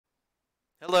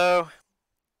Hello.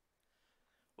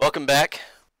 Welcome back.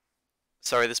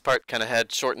 Sorry, this part kind of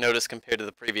had short notice compared to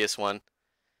the previous one,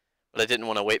 but I didn't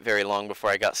want to wait very long before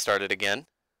I got started again.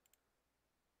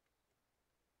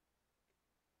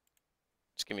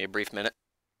 Just give me a brief minute.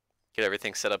 Get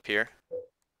everything set up here.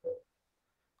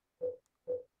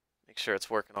 Make sure it's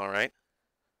working all right.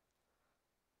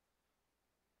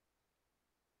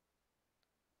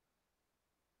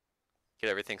 Get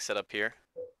everything set up here.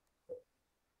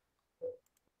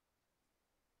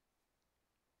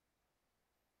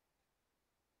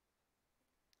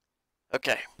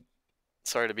 Okay.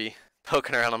 Sorry to be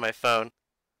poking around on my phone.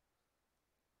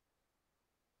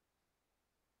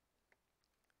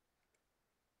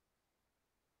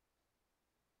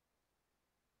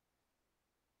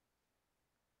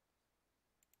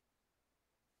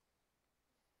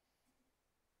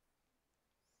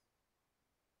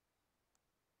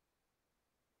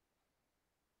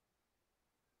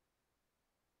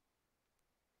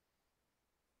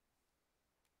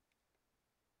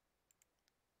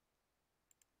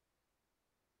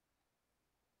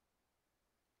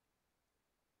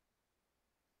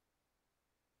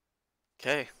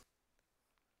 Okay.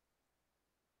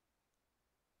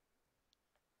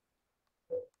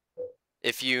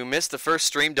 If you missed the first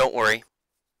stream, don't worry.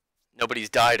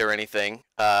 Nobody's died or anything.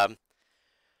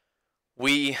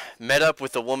 We met up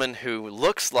with a woman who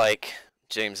looks like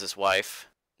James's wife,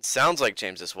 sounds like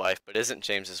James's wife, but isn't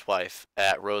James's wife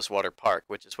at Rosewater Park,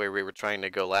 which is where we were trying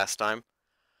to go last time.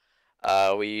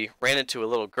 We ran into a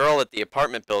little girl at the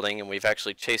apartment building, and we've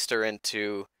actually chased her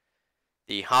into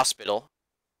the hospital.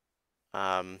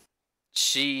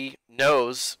 She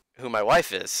knows who my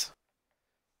wife is,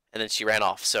 and then she ran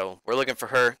off. So we're looking for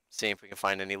her, seeing if we can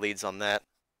find any leads on that.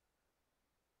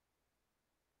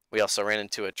 We also ran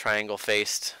into a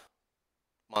triangle-faced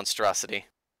monstrosity.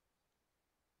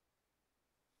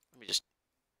 Let me just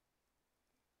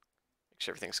make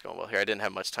sure everything's going well here. I didn't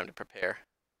have much time to prepare.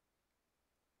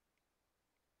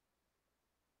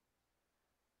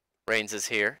 Rains is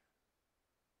here.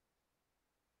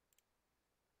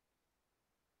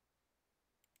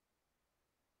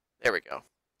 There we go.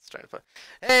 It's trying to put.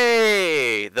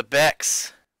 Hey, the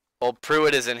Bex. Old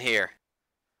Pruitt is in here.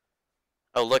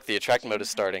 Oh, look, the attract mode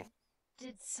is starting.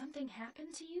 Did something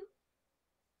happen to you?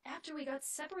 After we got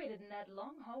separated in that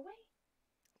long hallway?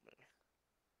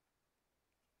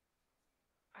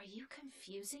 Are you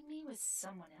confusing me with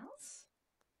someone else?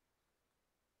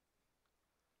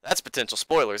 That's potential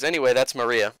spoilers. Anyway, that's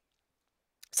Maria.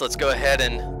 So let's go ahead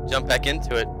and jump back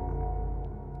into it.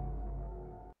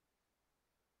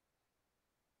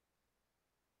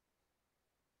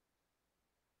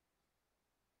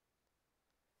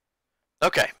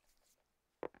 Okay.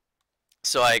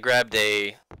 So I grabbed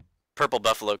a purple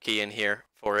buffalo key in here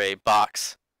for a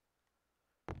box,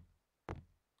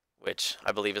 which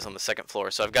I believe is on the second floor.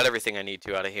 So I've got everything I need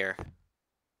to out of here.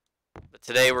 But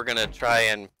today we're going to try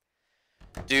and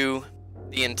do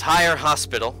the entire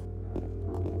hospital,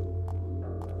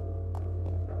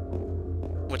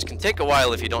 which can take a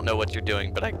while if you don't know what you're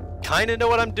doing, but I kind of know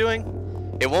what I'm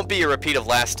doing. It won't be a repeat of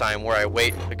last time where I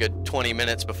wait a good 20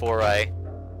 minutes before I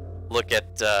look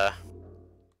at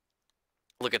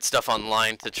stuff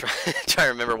online to try to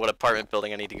remember what apartment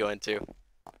building I need to go into.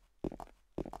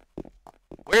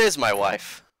 Where is my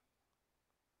wife?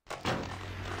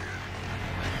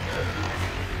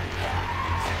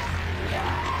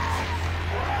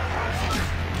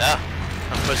 Ah,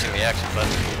 I'm pushing the action button.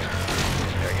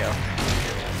 There we go.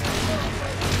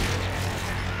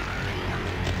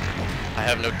 I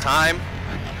have no time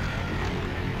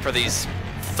for these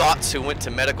thoughts who went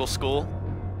to medical school.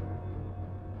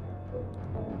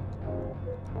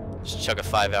 Just chug a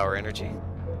 5-hour energy.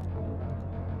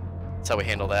 That's how we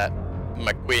handle that.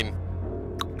 My queen.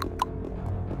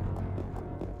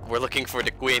 We're looking for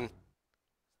the queen.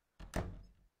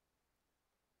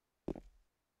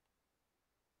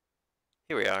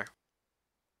 Here we are.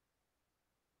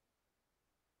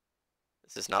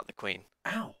 This is not the queen.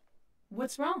 Ow!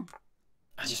 What's wrong?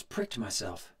 I just pricked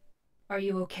myself. Are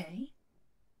you okay?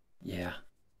 Yeah.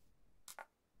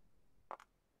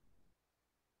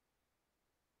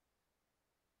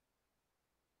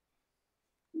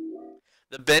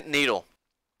 The bent needle.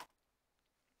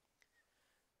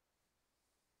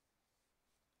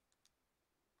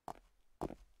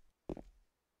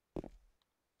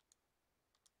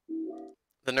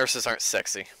 The nurses aren't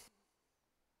sexy.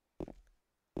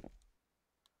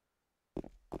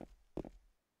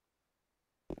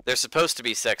 They're supposed to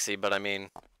be sexy, but I mean,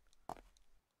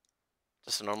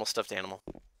 just a normal stuffed animal.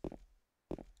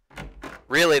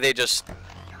 Really, they just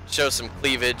show some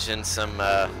cleavage and some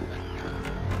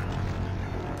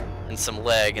and some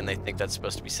leg, and they think that's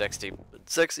supposed to be sexy,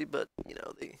 but you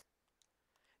know, they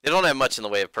don't have much in the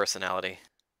way of personality.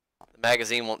 The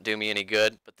magazine won't do me any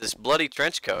good, but this bloody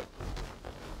trench coat.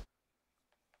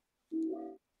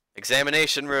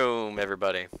 Examination room,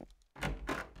 everybody.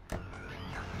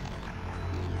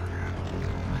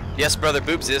 Yes, Brother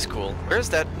Boobs is cool. Where's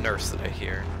that nurse that I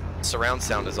hear? Surround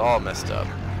sound is all messed up.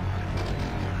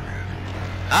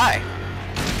 Hi!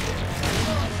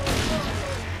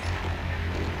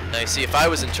 Now you see, if I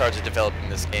was in charge of developing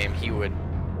this game, he would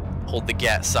hold the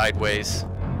gat sideways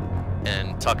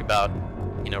and talk about,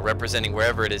 you know, representing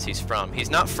wherever it is he's from. He's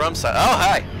not from oh,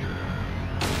 hi!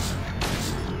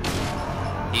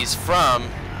 He's from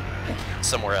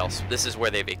somewhere else. This is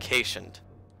where they vacationed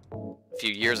a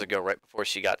few years ago, right before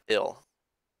she got ill.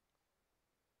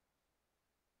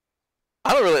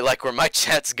 I don't really like where my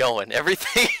chat's going.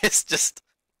 Everything is just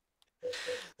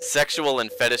sexual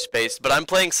and fetish based, but I'm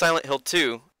playing Silent Hill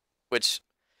 2, which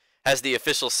has the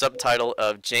official subtitle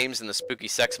of James and the Spooky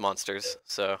Sex Monsters,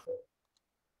 so.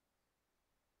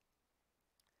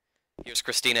 Here's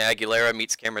Christina Aguilera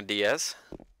meets Cameron Diaz,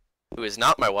 who is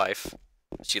not my wife.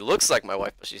 She looks like my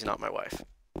wife, but she's not my wife.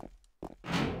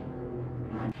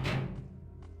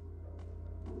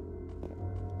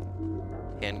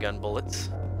 Handgun bullets.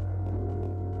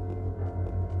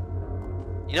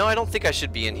 You know, I don't think I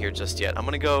should be in here just yet. I'm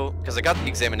gonna go, because I got the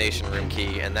examination room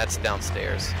key, and that's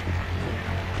downstairs.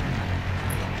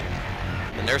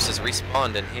 The nurses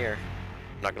respawned in here.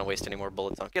 I'm not gonna waste any more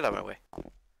bullets on. Get out of my way.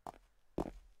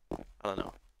 I don't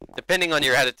know. Depending on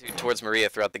your attitude towards Maria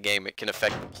throughout the game, it can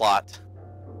affect the plot,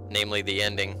 namely the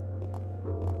ending.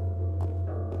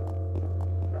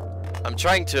 I'm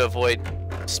trying to avoid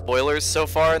spoilers so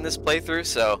far in this playthrough,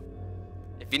 so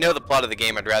if you know the plot of the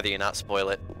game, I'd rather you not spoil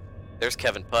it. There's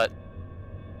Kevin Putt.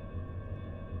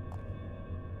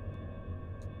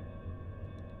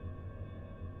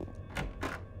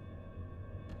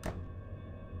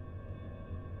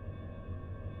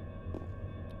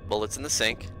 Bullets in the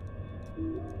sink.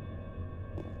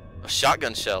 Oh,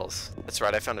 shotgun shells. That's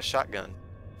right, I found a shotgun.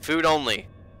 Food only.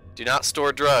 Do not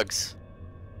store drugs.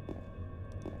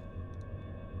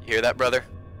 You hear that, brother?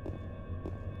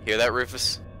 You hear that,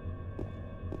 Rufus?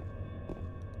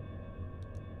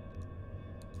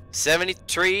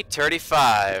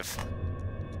 7335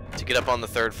 to get up on the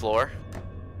 3rd floor.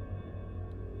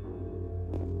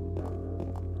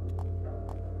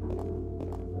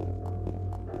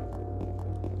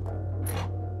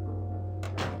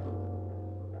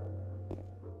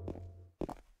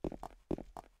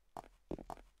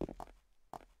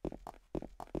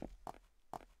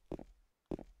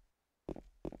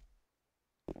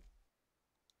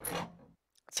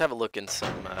 Let's have a look in some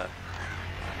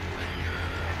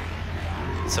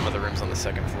of the rooms on the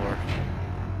 2nd floor.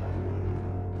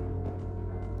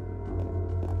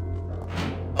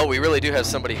 Oh, we really do have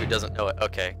somebody who doesn't know it.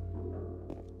 Okay.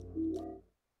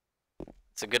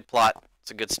 It's a good plot.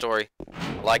 It's a good story.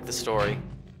 I like the story.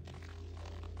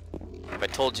 Have I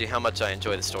told you how much I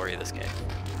enjoy the story of this game?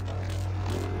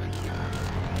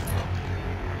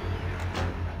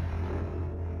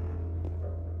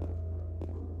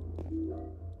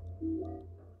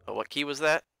 Oh, what key was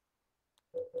that?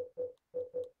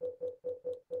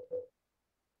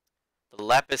 The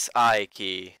Lapis Eye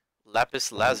key.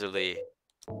 Lapis Lazuli.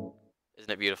 Isn't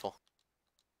it beautiful?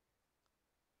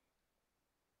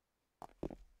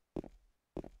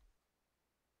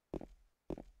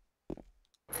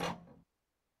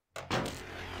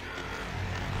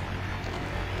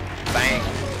 Bang,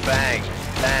 bang,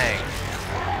 bang.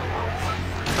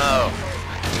 Oh.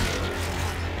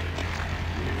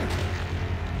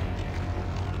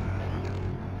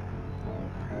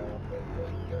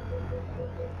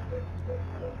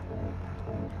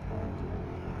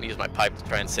 Use my pipe to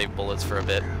try and save bullets for a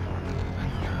bit.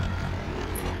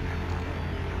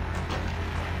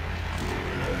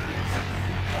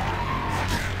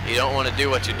 You don't want to do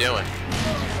what you're doing.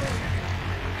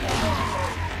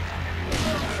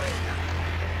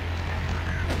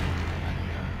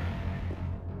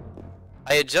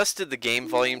 I adjusted the game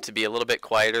volume to be a little bit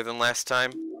quieter than last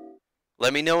time.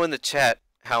 Let me know in the chat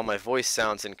how my voice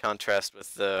sounds in contrast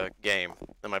with the game.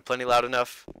 Am I plenty loud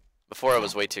enough? Before I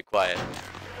was way too quiet.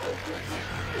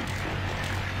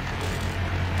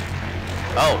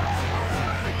 Oh!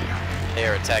 They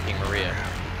are attacking Maria.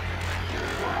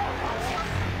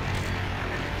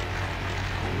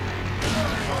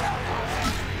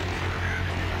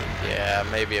 Yeah,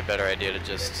 maybe a better idea to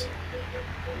just...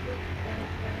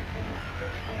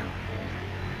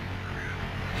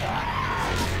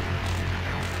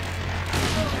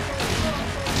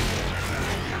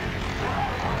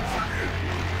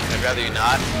 I'd rather you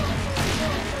not.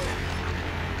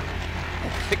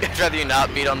 I'd rather you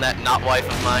not beat on that not wife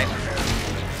of mine.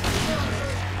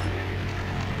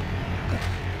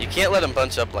 You can't let him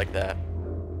bunch up like that.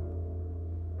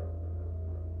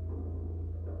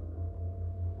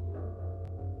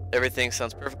 Everything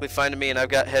sounds perfectly fine to me, and I've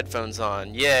got headphones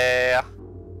on. Yeah.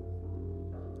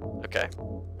 Okay.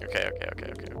 Okay.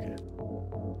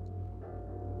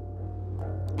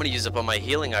 I'm gonna use up all my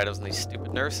healing items on these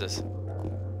stupid nurses.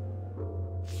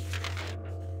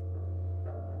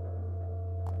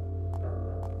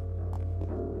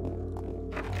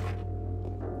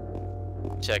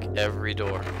 Check every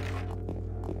door.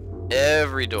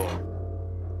 Every door.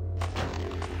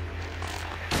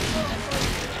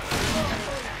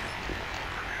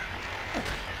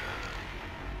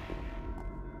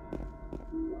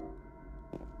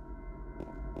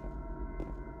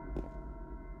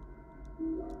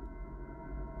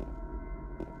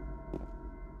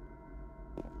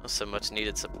 So much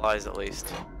needed supplies at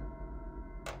least.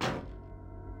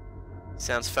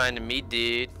 Sounds fine to me,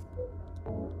 dude.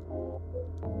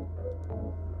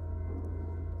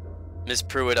 Miss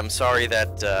Pruitt, I'm sorry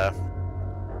that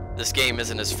this game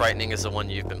isn't as frightening as the one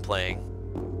you've been playing.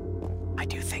 I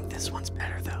do think this one's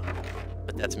better though.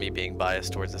 But that's me being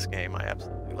biased towards this game. I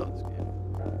absolutely love this game.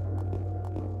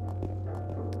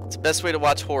 It's the best way to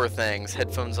watch horror things.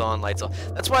 Headphones on, lights off.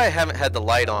 That's why I haven't had the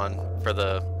light on for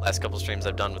the last couple streams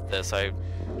I've done with this. I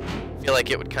feel like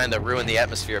it would kind of ruin the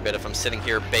atmosphere a bit if I'm sitting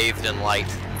here bathed in light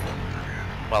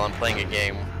while I'm playing a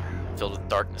game filled with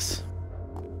darkness,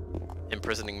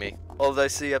 imprisoning me. All that I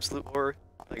see, absolute horror.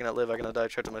 I cannot live, I cannot die,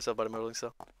 trapped in myself by the molding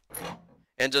cell.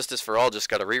 And Justice for All just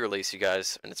got a re-release, you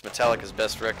guys, and it's Metallica's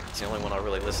best record. It's the only one I'll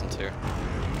really listen to.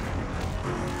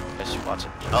 I should watch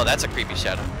it. Oh, that's a creepy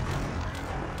shadow.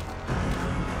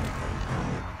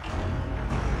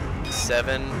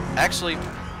 7. Actually,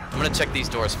 I'm gonna check these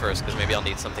doors first because maybe I'll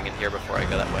need something in here before I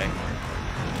go that way.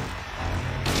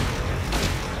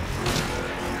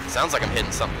 Sounds like I'm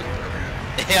hitting something.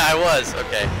 Yeah, I was.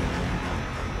 Okay.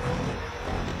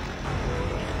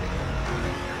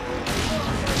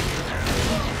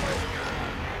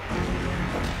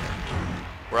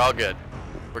 We're all good.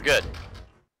 We're good.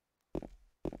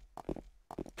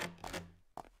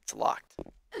 It's locked.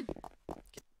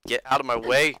 Get out of my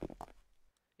way.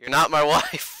 You're not my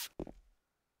wife.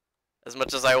 As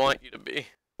much as I want you to be.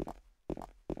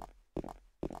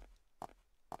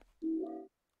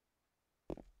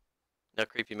 No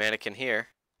creepy mannequin here.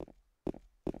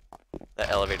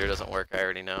 That elevator doesn't work, I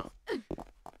already know.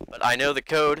 But I know the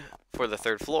code for the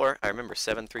 3rd floor. I remember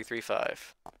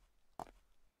 7335.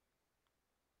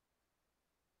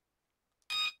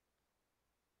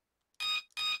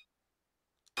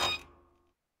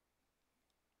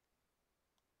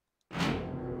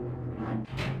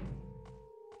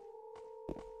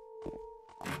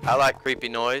 I like creepy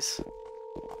noise.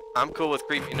 I'm cool with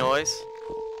creepy noise.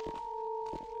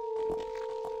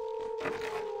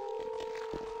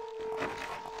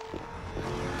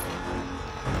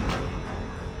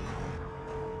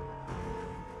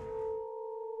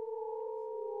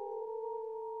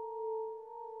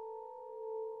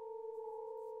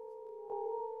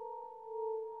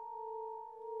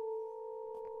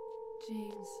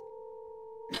 James.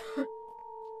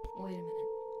 Wait a minute.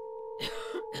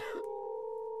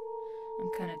 I'm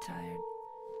kind of tired.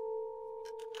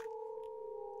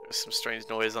 There's some strange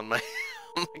noise on my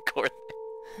on my cord.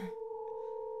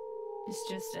 It's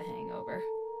just a hangover.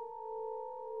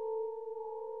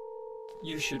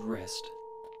 You should rest.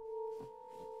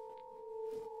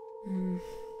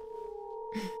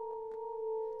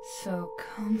 So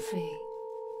comfy.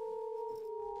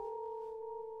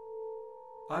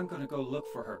 I'm gonna go look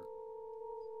for her.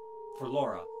 For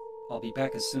Laura. I'll be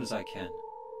back as soon as I can.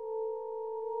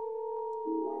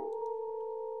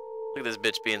 Look at this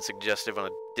bitch being suggestive on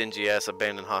a dingy-ass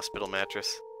abandoned hospital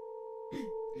mattress.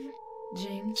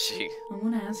 James, She... I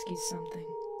want to ask you something.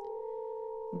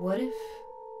 What if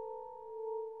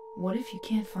you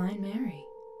can't find Mary?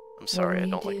 I'm sorry, I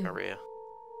will don't you like do? Maria.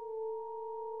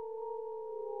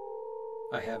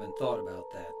 I haven't thought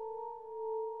about that.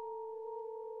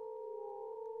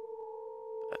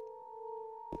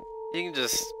 You can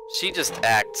just... She just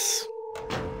acts...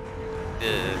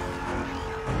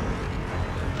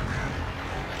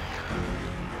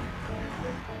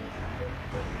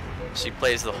 She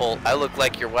plays the whole "I look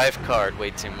like your wife" card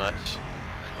way too much.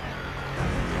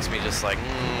 Makes me just like,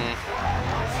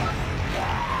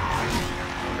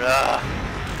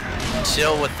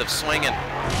 chill with the swinging.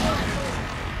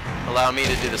 Allow me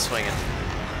to do the swinging.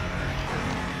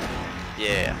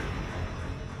 Yeah.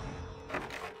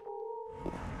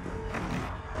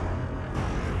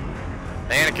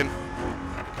 Mannequin.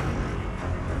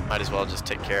 Might as well just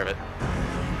take care of it.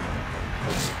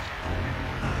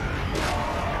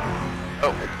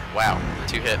 Oh, wow.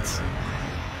 2 hits.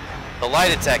 The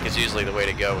light attack is usually the way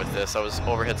to go with this. I was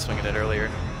overhead swinging it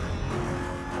earlier.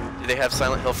 Do they have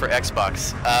Silent Hill for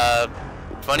Xbox?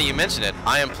 Funny you mention it.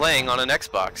 I am playing on an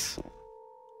Xbox.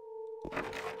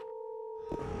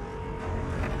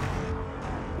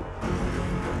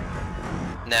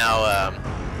 Now,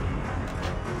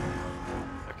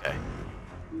 okay.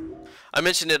 I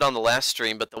mentioned it on the last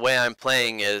stream, but the way I'm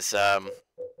playing is,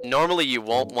 normally you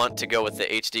won't want to go with the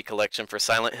HD collection for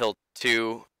Silent Hill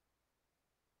 2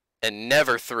 and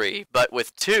never 3, but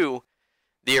with 2,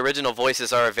 the original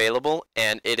voices are available,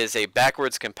 and it is a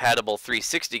backwards compatible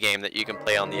 360 game that you can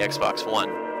play on the Xbox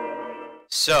One.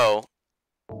 So,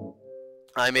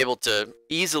 I'm able to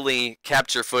easily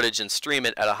capture footage and stream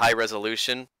it at a high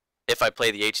resolution if I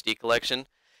play the HD collection.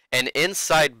 And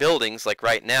inside buildings, like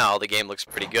right now, the game looks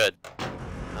pretty good.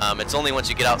 It's only once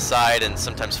you get outside and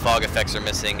sometimes fog effects are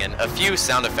missing and a few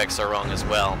sound effects are wrong as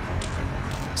well.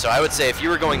 So I would say if you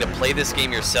were going to play this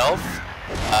game yourself,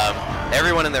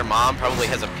 everyone and their mom probably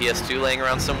has a PS2 laying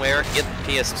around somewhere. Get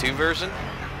the PS2 version,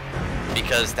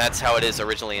 because that's how it is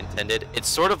originally intended. It's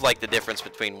sort of like the difference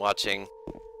between watching,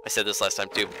 I said this last time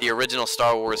too, the original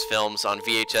Star Wars films on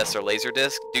VHS or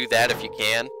Laserdisc. Do that if you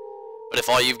can. But if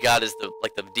all you've got is the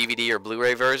DVD or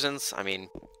Blu-ray versions, I mean,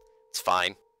 it's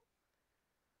fine.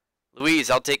 Louise,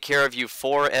 I'll take care of you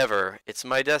forever. It's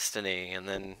my destiny. And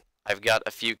then I've got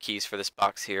a few keys for this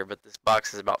box here, but this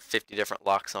box has about 50 different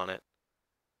locks on it.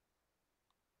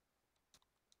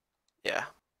 Yeah.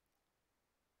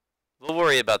 We'll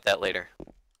worry about that later.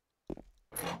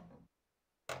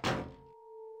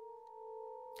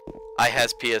 I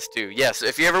has PS2. Yes,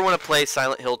 if you ever want to play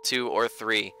Silent Hill 2 or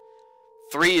 3,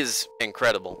 3 is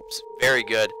incredible. It's very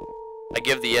good. I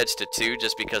give the edge to 2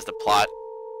 just because the plot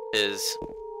is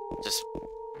just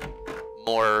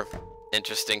more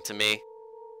interesting to me.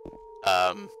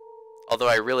 Although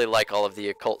I really like all of the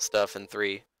occult stuff in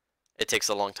 3. It takes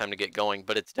a long time to get going,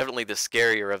 but it's definitely the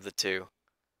scarier of the 2.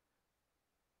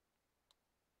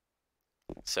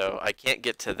 So I can't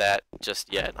get to that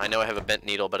just yet. I know I have a bent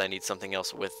needle, but I need something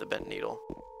else with the bent needle.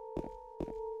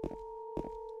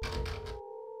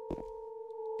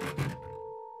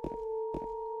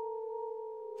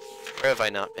 Where have I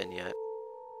not been yet?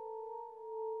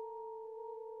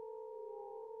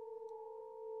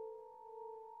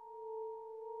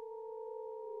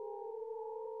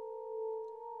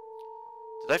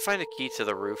 Did I find a key to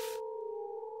the roof?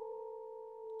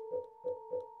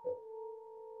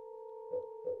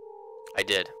 I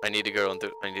did. I need to go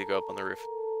up on the roof.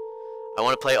 I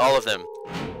want to play all of them.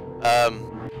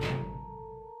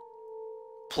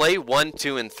 Play 1,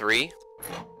 2, and 3.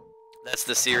 That's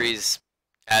the series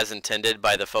as intended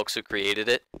by the folks who created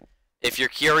it. If you're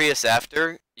curious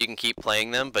after, you can keep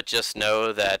playing them, but just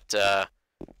know that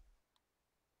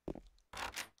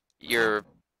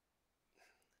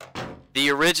the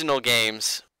original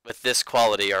games with this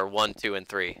quality are 1, 2, and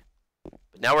 3.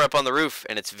 But now we're up on the roof,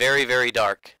 and it's very, very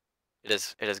dark.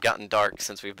 It has gotten dark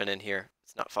since we've been in here.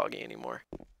 It's not foggy anymore.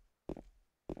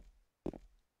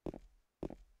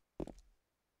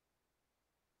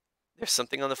 There's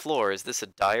something on the floor. Is this a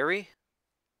diary?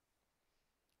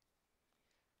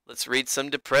 Let's read some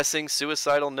depressing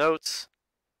suicidal notes.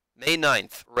 May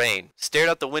 9th, rain. Stared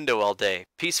out the window all day.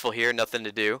 Peaceful here, nothing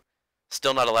to do.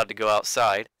 Still not allowed to go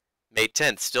outside. May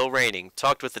 10th, still raining.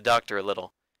 Talked with the doctor a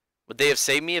little. Would they have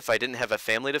saved me if I didn't have a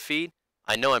family to feed?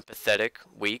 I know I'm pathetic,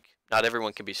 weak. Not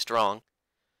everyone can be strong.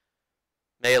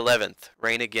 May 11th,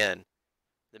 rain again.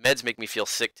 The meds make me feel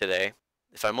sick today.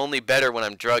 If I'm only better when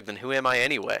I'm drugged, then who am I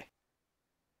anyway?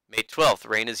 May 12th,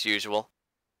 rain as usual.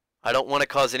 I don't want to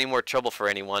cause any more trouble for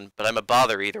anyone, but I'm a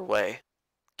bother either way.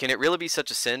 Can it really be such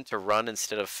a sin to run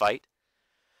instead of fight?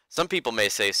 Some people may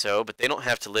say so, but they don't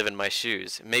have to live in my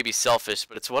shoes. It may be selfish,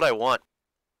 but it's what I want.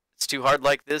 It's too hard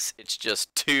like this. It's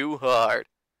just too hard.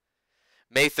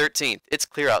 May 13th. It's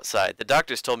clear outside. The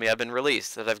doctors told me I've been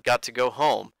released, that I've got to go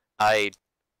home. The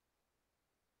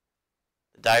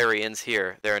diary ends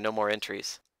here. There are no more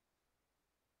entries.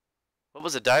 What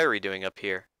was a diary doing up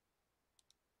here?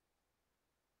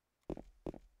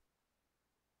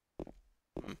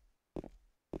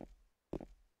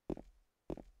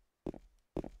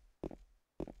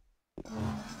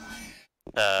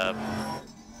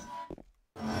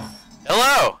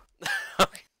 Hello!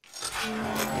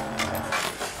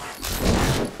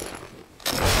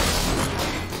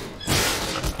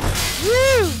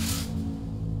 Woo!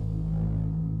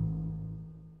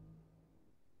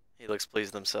 He looks pleased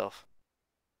with himself.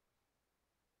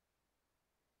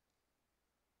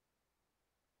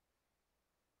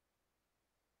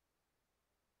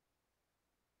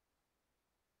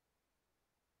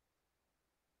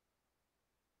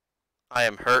 I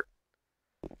am hurt.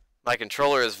 My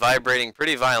controller is vibrating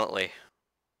pretty violently.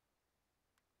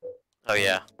 Oh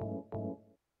yeah.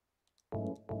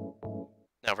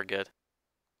 Now we're good.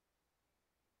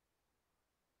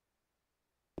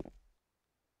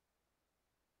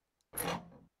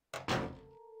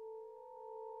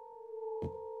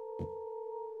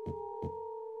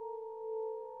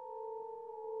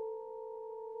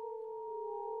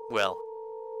 Well.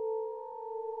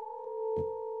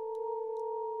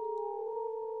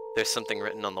 There's something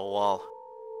written on the wall.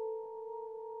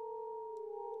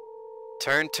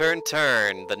 Turn, turn,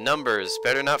 turn. The numbers,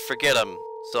 better not forget 'em.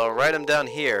 So I'll write 'em down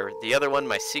here. The other one,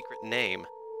 my secret name.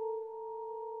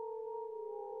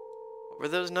 What were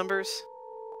those numbers?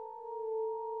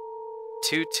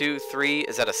 223,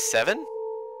 is that a 7?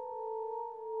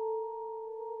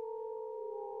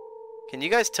 Can you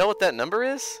guys tell what that number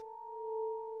is?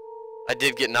 I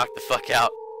did get knocked the fuck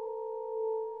out.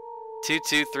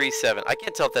 2237. I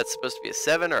can't tell if that's supposed to be a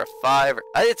 7 or a 5.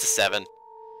 It's a 7.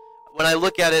 When I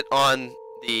look at it on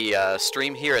the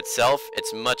stream here itself,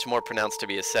 it's much more pronounced to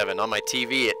be a 7. On my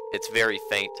TV, it's very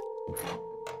faint.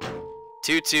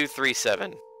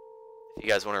 2237. If you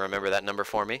guys want to remember that number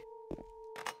for me.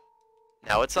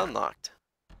 Now it's unlocked.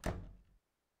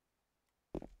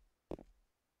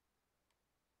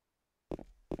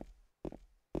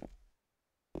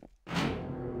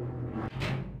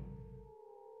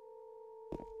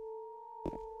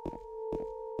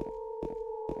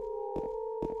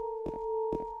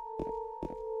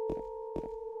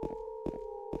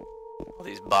 All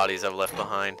these bodies I've left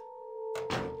behind.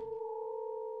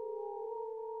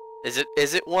 Is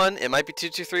it 1? It might be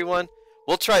 2231.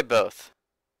 We'll try both.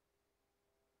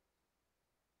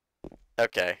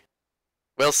 Okay.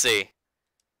 We'll see.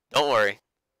 Don't worry.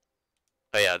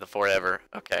 Oh yeah, the forever.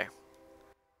 Okay.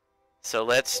 So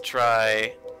let's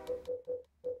try...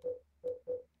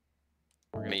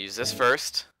 We're gonna use this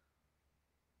first.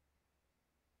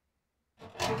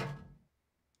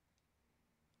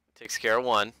 Takes care of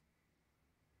 1.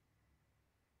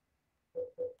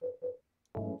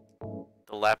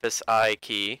 The lapis eye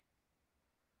key.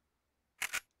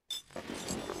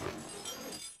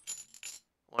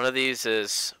 One of these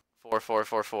is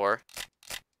 4444.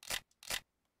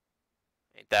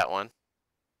 Ain't that one.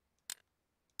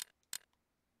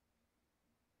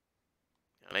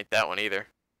 Ain't that one either.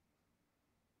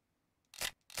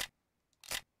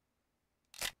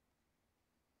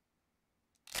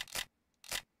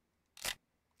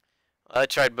 I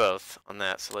tried both on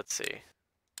that, so let's see.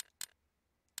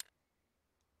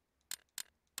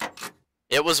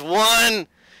 It was 1!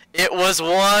 It was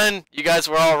 1! You guys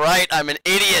were all right. I'm an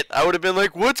idiot. I would have been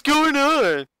like, what's going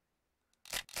on?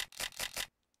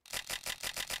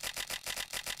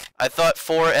 I thought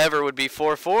forever would be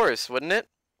 4 4s, wouldn't it?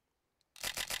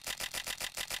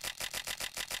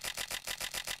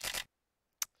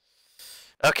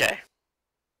 Okay.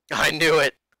 I knew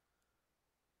it.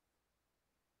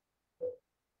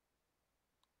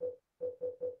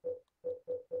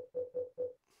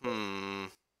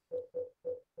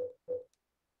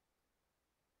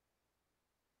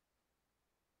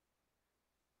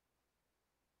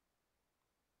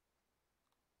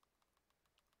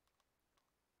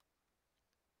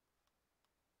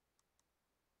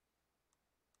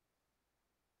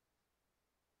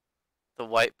 The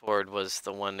whiteboard was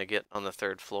the one to get on the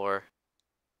 3rd floor.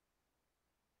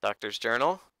 Doctor's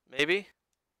journal, maybe?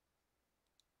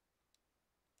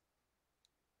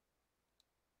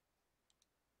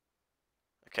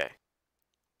 Okay.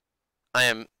 I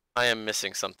am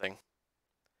missing something.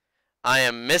 I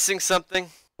am missing something.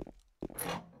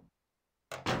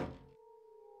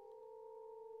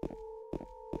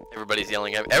 Everybody's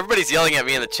yelling at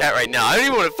me in the chat right now. I don't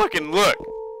even want to fucking look.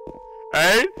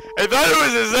 Alright? I thought it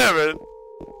was a 7.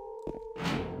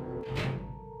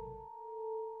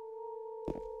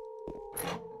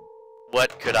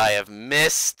 What could I have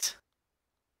missed?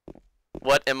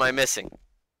 What am I missing?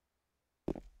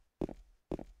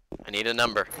 I need a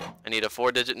number. I need a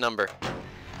 4-digit number.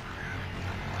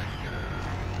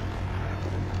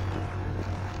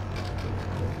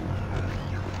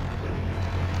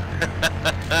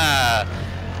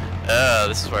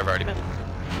 This is where I've already been.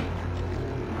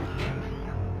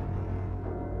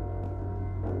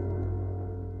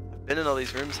 I've been in all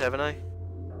these rooms, haven't I?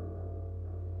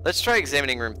 Let's try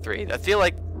examining room 3. I feel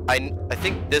like I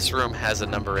think this room has a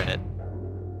number in it.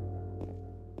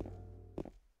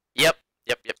 Yep.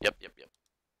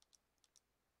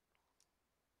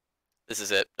 This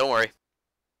is it. Don't worry.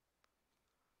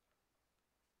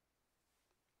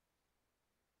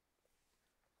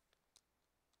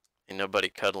 Ain't nobody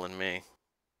cuddling me.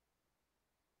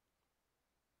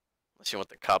 Unless you want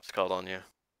the cops called on you.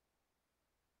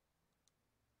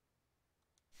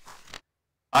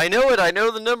 I know it. I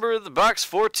know the number of the box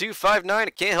 4259.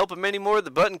 I can't help him anymore. The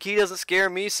button key doesn't scare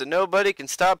me, so nobody can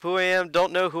stop who I am.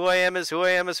 Don't know who I am is who I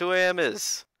am is who I am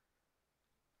is.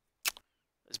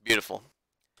 It's beautiful.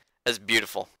 That's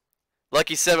beautiful.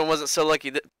 Lucky 7 wasn't so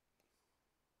lucky that...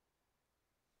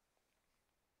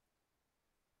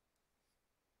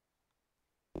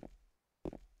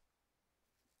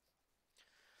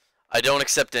 I don't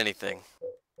accept anything.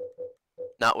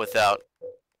 Not without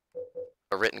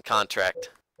a written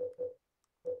contract.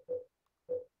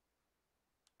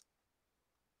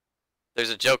 There's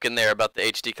a joke in there about the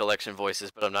HD collection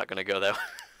voices, but I'm not going to go that way.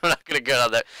 I'm not going to go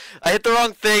down that. I hit the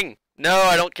wrong thing. No,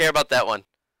 I don't care about that one.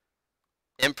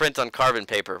 Imprint on carbon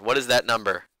paper. What is that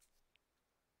number?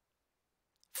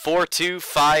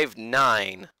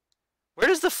 4259. Where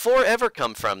does the 4 ever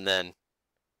come from then?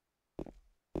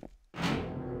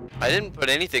 I didn't put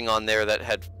anything on there that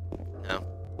had... No.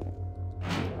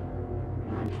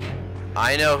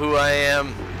 I know who I am.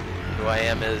 Who I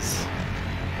am is...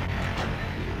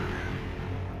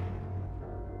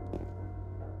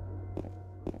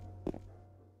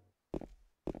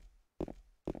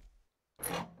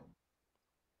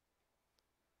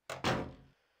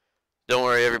 Don't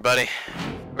worry, everybody.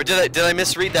 Or did I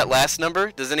misread that last number?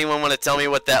 Does anyone want to tell me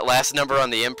what that last number on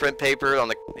the imprint paper, on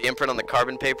the imprint on the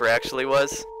carbon paper actually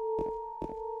was?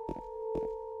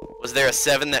 Was there a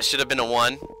 7 that should have been a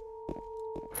 1?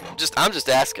 I'm just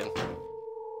asking.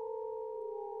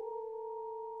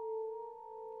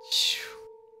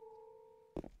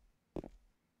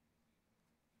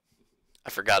 I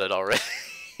forgot it already.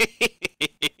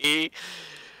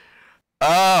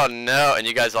 Oh no, and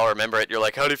you guys all remember it. You're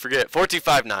like, how do you forget?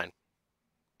 4259.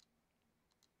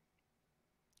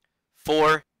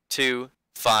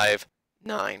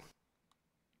 4259.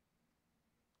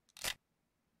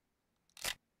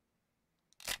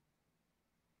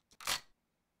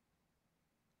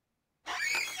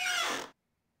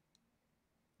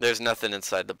 There's nothing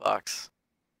inside the box.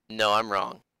 No, I'm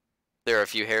wrong. There are a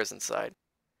few hairs inside.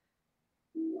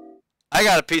 I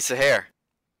got a piece of hair.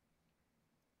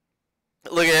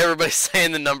 Look at everybody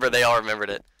saying the number. They all remembered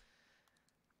it.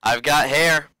 I've got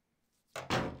hair.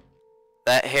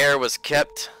 That hair was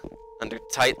kept under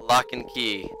tight lock and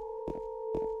key.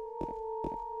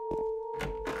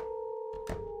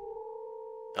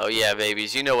 Oh yeah,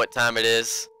 babies. You know what time it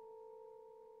is.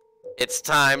 It's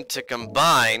time to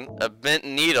combine a bent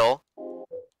needle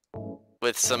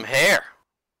with some hair.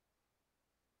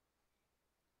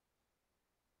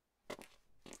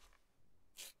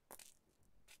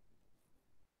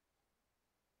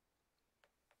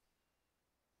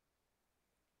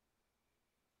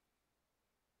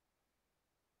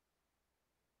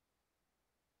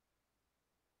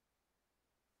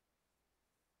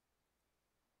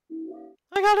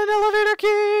 I got an elevator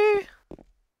key!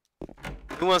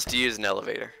 Who wants to use an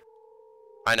elevator?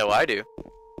 I know I do.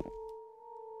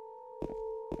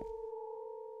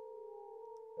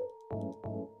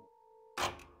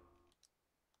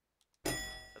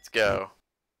 Let's go.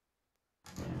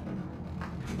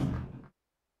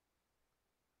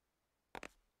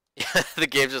 The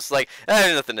game's just like,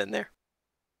 there's nothing in there.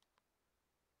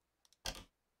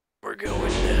 We're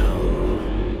going down.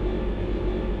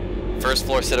 First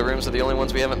floor set of rooms are the only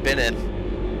ones we haven't been in.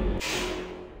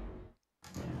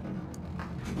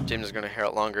 James is going to hair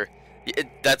out longer.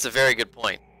 That's a very good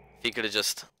point. If he could have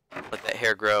just let that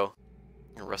hair grow.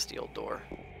 A rusty old door.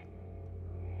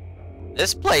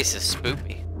 This place is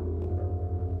spoopy.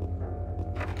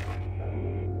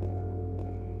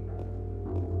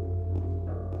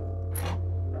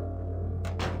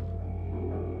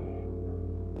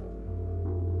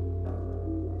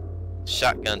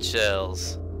 Shotgun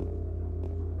shells.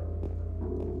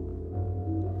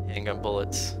 Handgun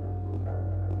bullets.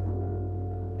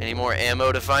 Any more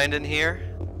ammo to find in here?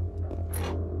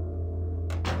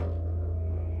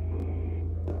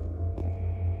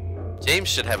 James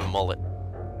should have a mullet.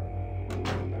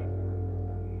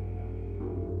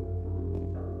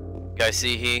 Guy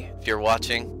Cihi, if you're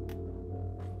watching,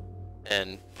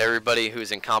 and everybody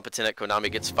who's incompetent at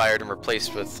Konami gets fired and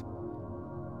replaced with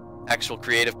actual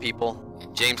creative people,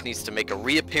 James needs to make a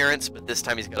reappearance, but this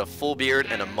time he's got a full beard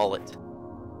and a mullet.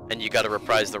 And you gotta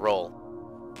reprise the role.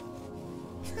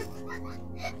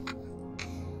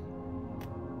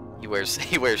 He wears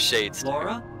shades.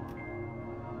 Laura?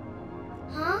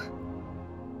 Huh?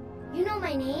 You know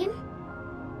my name?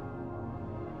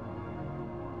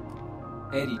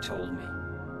 Eddie told me.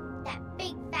 That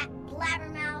big fat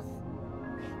blabbermouth.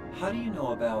 How do you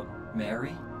know about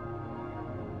Mary?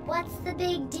 What's the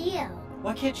big deal?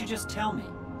 Why can't you just tell me?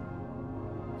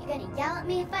 You gonna yell at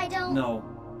me if I don't? No,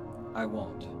 I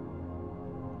won't.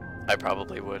 I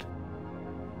probably would.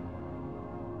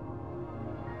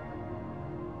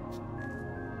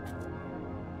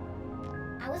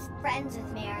 I was friends with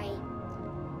Mary.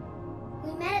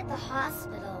 We met at the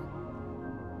hospital.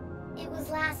 It was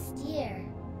last year.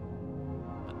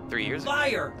 3 years ago?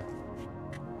 Liar!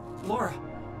 Laura,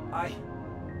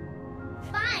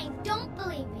 Fine, don't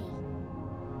believe me.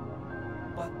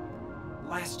 But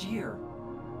last year,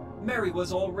 Mary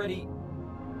was already...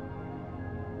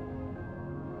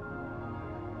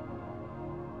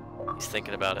 He's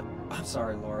thinking about it. I'm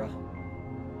sorry, Laura.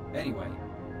 Anyway,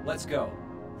 let's go.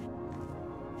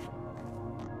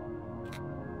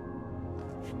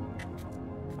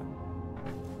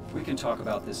 We can talk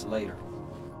about this later.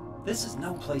 This is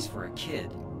no place for a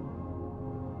kid.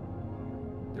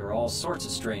 There are all sorts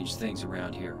of strange things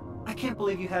around here. I can't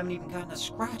believe you haven't even gotten a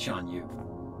scratch on you.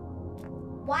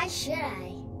 Why should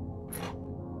I?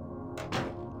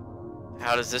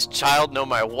 How does this child know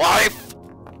my wife?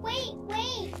 Wait,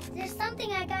 there's something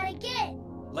I gotta get.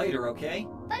 Later, okay?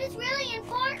 But it's really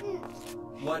important.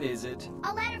 What is it?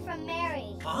 A letter from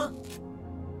Mary. Huh?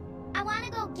 I wanna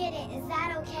go get it. Is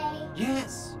that okay?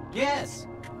 Yes, yes.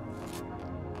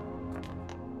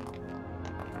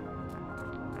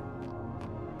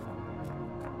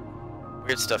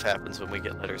 Weird stuff happens when we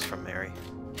get letters from Mary.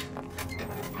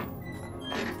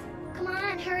 Come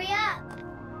on, hurry up.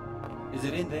 Is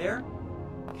it in there?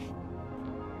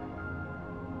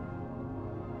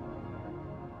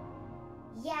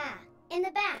 Yeah, in the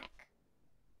back.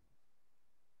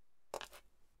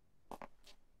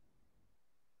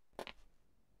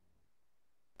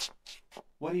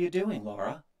 What are you doing,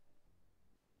 Laura?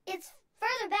 It's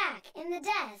further back, in the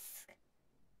desk.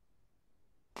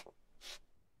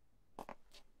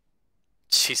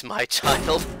 She's my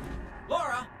child.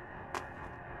 Laura!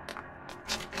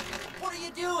 What are you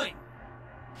doing?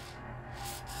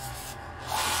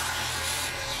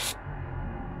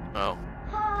 Oh.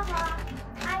 Ha ha,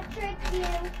 I tricked you.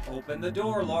 Open the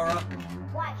door, Laura.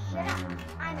 Why should I?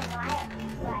 I'm a liar,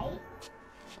 right?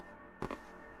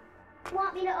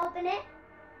 Want me to open it?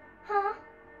 Huh?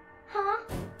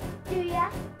 Do ya?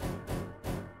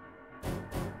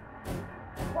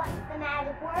 What's the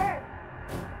magic word?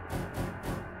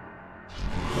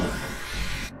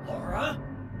 Laura?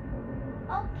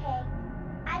 Okay,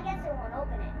 I guess it won't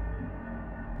open it.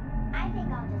 I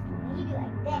think I'll just leave you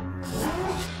like this.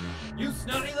 You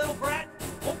snotty little brat!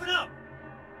 Open up!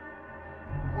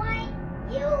 Why,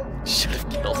 you... Should have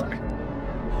killed her.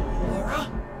 Laura?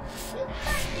 You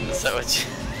fucking... Is that what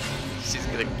she's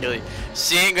gonna kill you?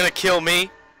 She ain't gonna kill me.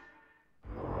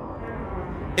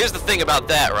 Here's the thing about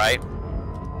that, right?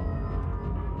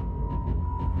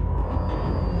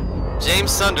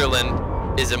 James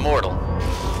Sunderland is immortal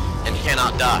and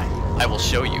cannot die. I will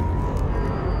show you.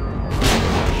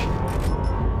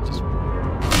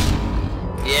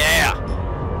 Yeah!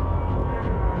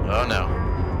 Oh no.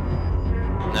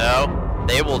 No.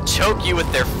 They will choke you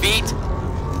with their feet.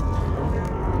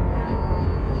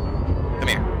 Come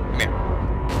here. Come here.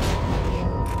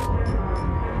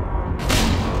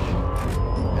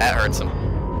 That hurts him.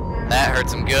 That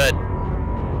hurts him good.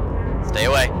 Stay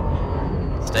away.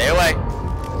 Stay away.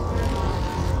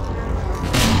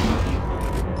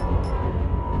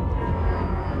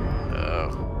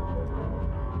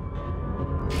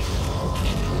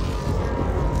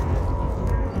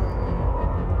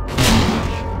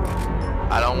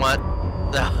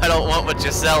 I don't want what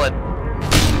you're selling.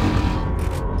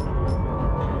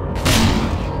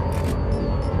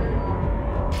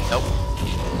 Nope.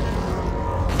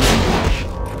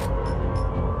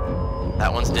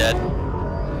 That one's dead. I'm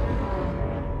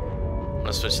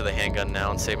gonna switch to the handgun now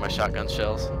and save my shotgun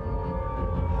shells.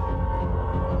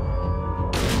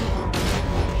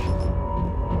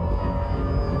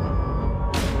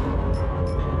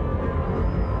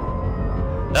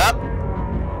 Up.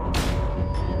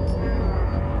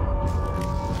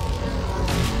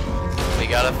 We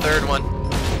got a third one.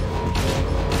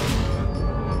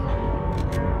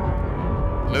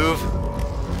 Move.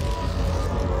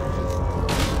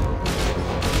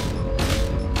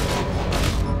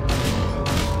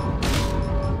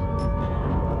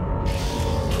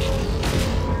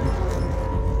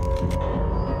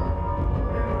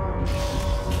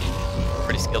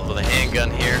 Pretty skilled with a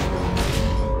handgun here.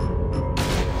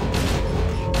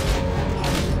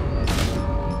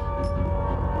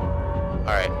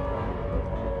 Alright.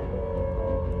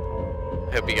 I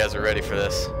hope you guys are ready for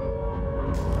this.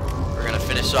 We're gonna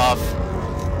finish off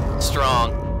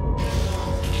strong.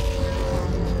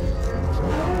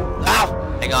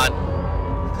 Ow! Hang on.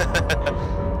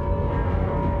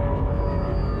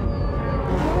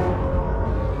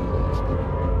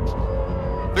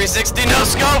 360 no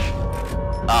scope!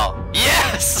 Oh,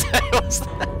 yes!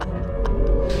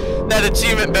 That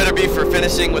achievement better be for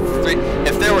finishing with 3.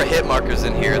 If there were hit markers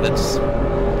in here, that's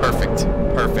perfect.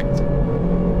 Perfect.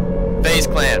 FaZe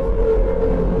Clan.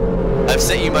 I've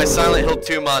sent you my Silent Hill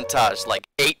 2 montage like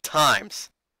 8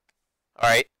 times.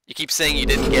 Alright, you keep saying you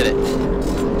didn't get it.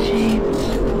 James.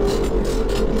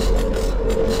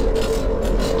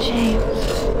 James.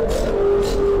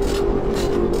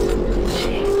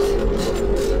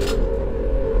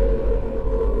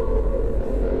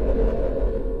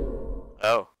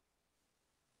 Oh.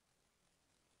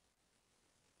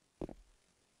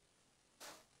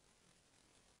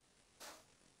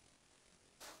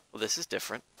 Well, this is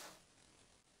different.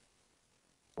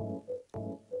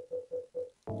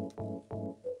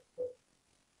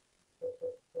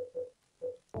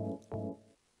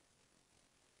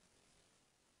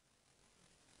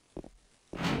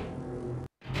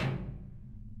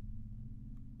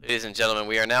 Ladies and gentlemen,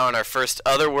 we are now in our first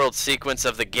Otherworld sequence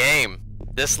of the game.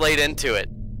 This late into it.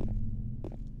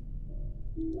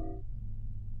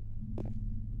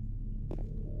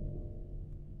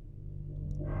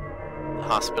 The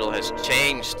hospital has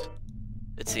changed.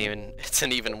 It's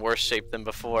in even worse shape than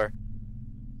before.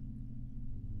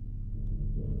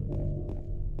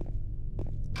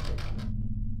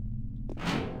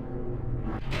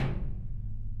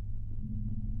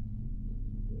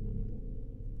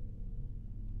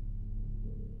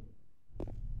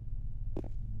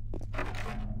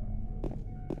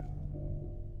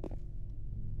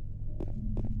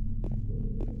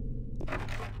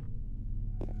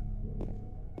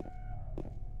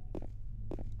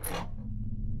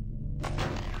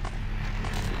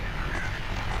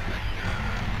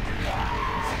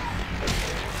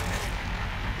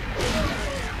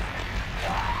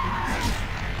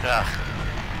 Ugh.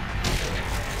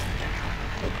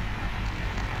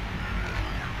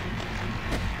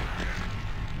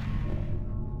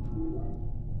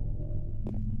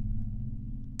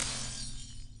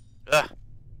 Ugh.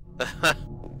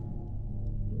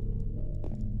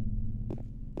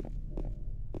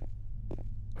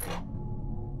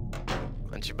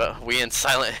 Bunch of we in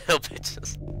Silent Hill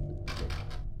bitches.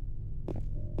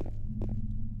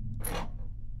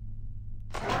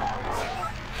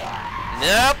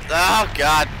 Nope. Oh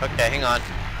god. Okay, hang on.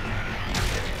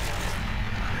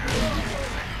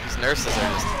 These nurses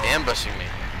are just ambushing me.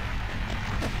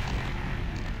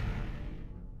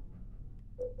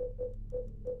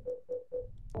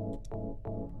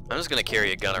 I'm just gonna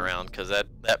carry a gun around because that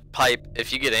pipe,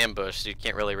 if you get ambushed, you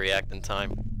can't really react in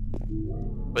time.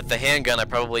 With the handgun, I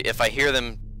probably, if I hear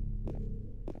them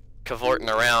cavorting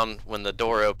around when the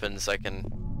door opens, I can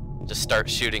just start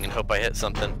shooting and hope I hit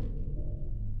something.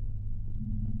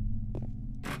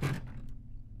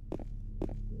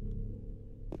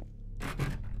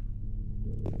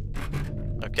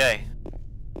 Okay,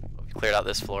 we've cleared out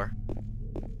this floor.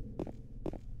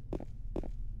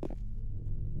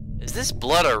 Is this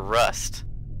blood or rust?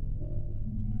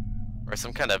 Or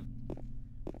some kind of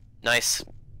nice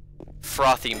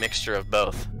frothy mixture of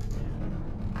both?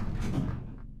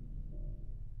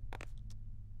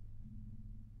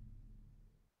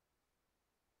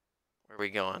 Where are we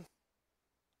going?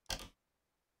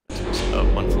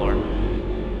 Oh, one floor.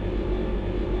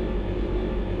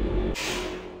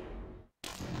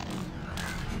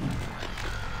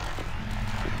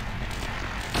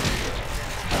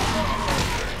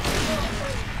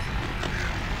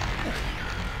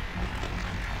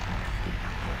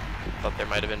 Thought there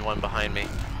might have been one behind me.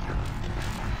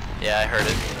 Yeah, I heard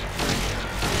it.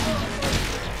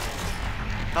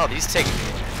 Oh,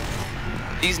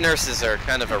 these nurses are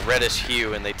kind of a reddish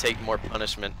hue and they take more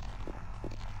punishment.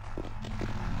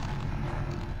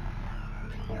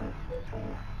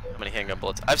 How many handgun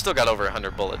bullets? I've still got over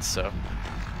 100 bullets, so.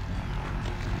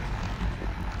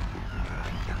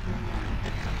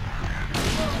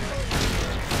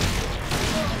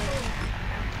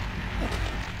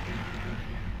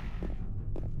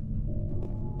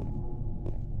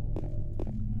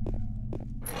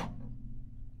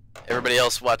 Everybody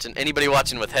else watching, anybody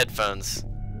watching with headphones,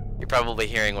 you're probably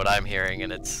hearing what I'm hearing,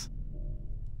 and it's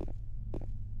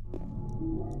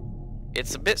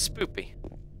a bit spoopy.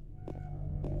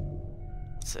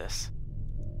 What's this?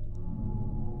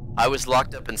 I was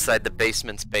locked up inside the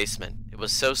basement's basement. It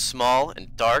was so small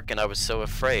and dark, and I was so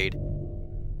afraid.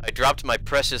 I dropped my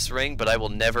precious ring, but I will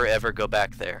never ever go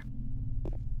back there.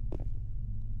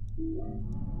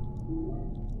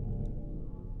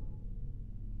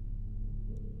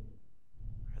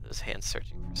 Those hands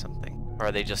searching for something? Or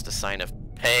are they just a sign of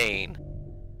pain?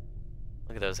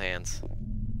 Look at those hands.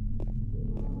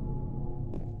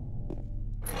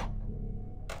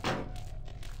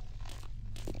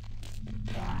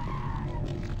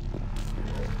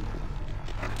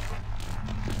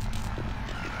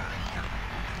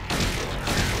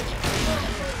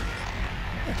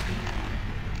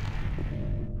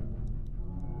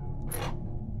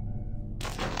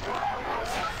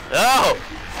 Oh!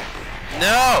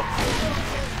 No!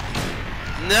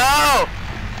 No!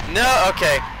 No!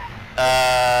 Okay.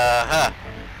 Huh.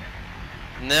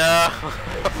 No!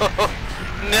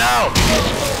 No!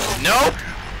 Nope!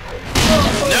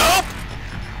 Nope!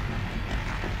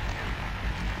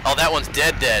 Oh, that one's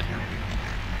dead.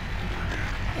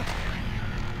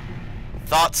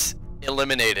 Thoughts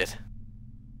eliminated.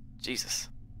 Jesus.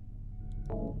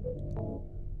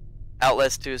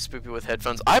 Outlast 2 is spooky with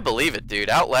headphones. I believe it, dude.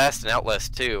 Outlast and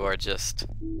Outlast 2 are just...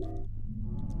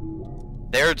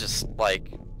 They're just,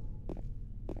 like...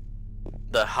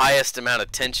 the highest amount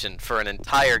of tension for an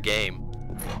entire game.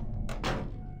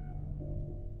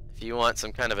 If you want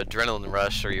some kind of adrenaline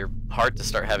rush or your heart to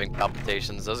start having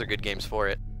palpitations, those are good games for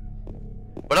it.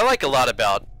 What I like a lot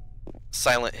about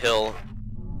Silent Hill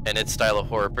and its style of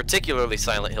horror, particularly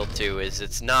Silent Hill 2, is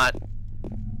it's not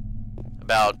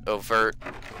about overt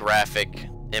graphic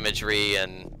imagery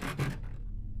and...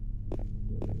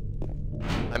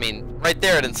 I mean, right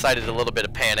there it incited a little bit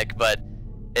of panic, but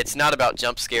it's not about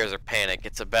jump scares or panic.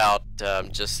 It's about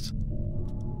just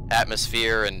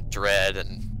atmosphere and dread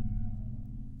and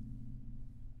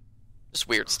just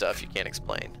weird stuff you can't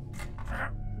explain.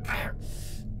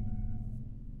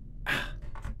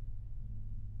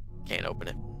 Can't open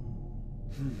it.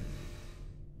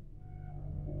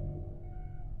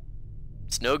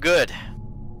 It's no good.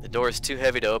 The door is too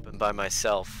heavy to open by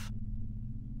myself.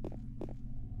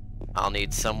 I'll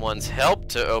need someone's help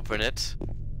to open it.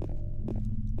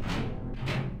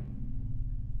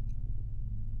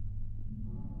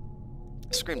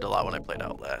 I screamed a lot when I played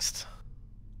Outlast.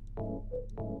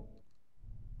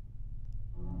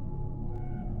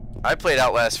 I played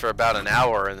Outlast for about an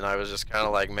hour and then I was just kind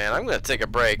of like, man, I'm going to take a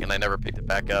break, and I never picked it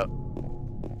back up.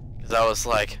 Because I was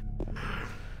like,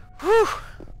 whew.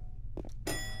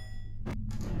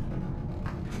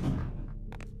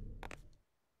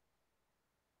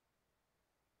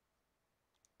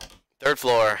 Third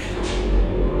floor.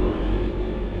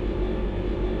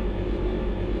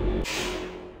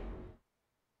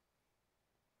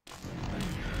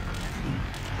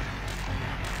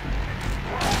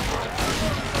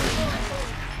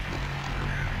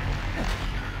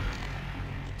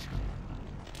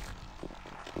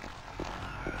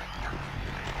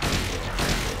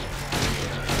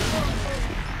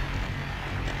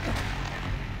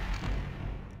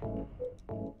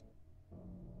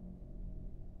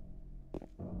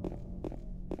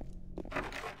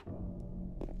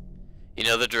 You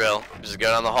know the drill. Just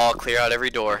go down the hall, clear out every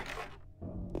door.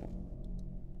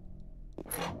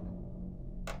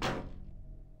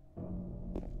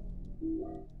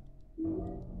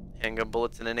 Handgun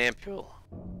bullets in an ampule.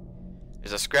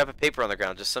 There's a scrap of paper on the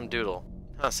ground, just some doodle.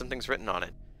 Huh, something's written on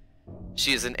it.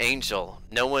 She is an angel.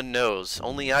 No one knows.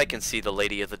 Only I can see the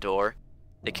lady of the door.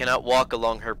 They cannot walk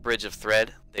along her bridge of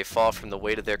thread. They fall from the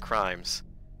weight of their crimes.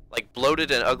 Like bloated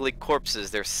and ugly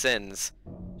corpses, their sins.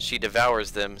 She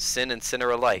devours them, sin and sinner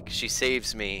alike. She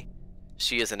saves me.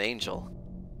 She is an angel.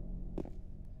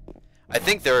 I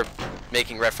think they're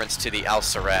making reference to the Al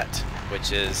Sirat,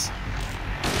 which is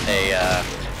a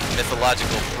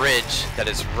mythological bridge that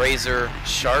is razor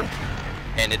sharp,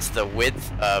 and it's the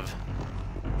width of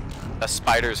a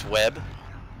spider's web.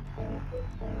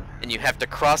 And you have to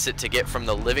cross it to get from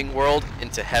the living world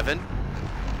into heaven,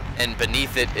 and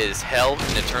beneath it is hell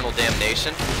and eternal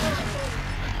damnation.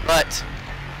 But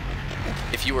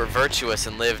if you were virtuous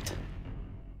and lived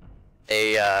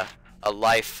a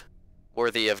life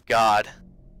worthy of God,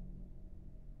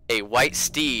 a white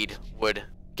steed would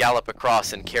gallop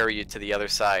across and carry you to the other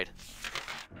side.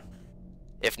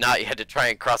 If not, you had to try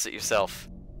and cross it yourself.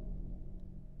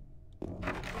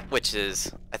 Which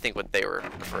is, I think, what they were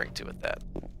referring to with that.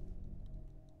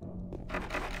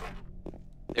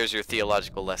 There's your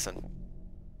theological lesson.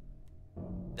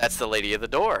 That's the lady of the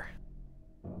door.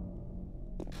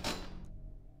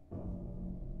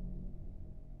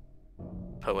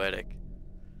 Poetic.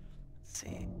 Let's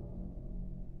see.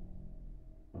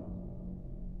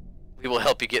 We will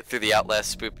help you get through the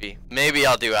Outlast spoopy. Maybe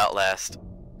I'll do Outlast.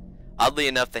 Oddly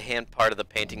enough, the hand part of the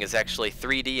painting is actually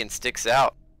 3D and sticks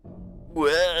out.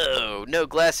 Whoa! No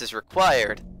glasses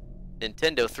required.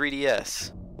 Nintendo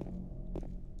 3DS.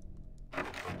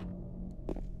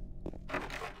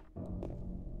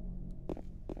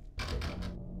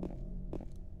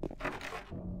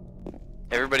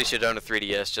 Everybody should own a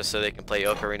 3DS just so they can play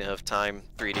Ocarina of Time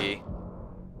 3D.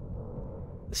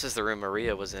 This is the room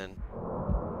Maria was in.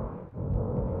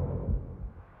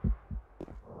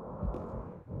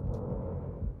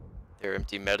 There are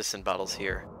empty medicine bottles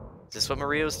here. Is this what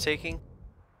Maria was taking?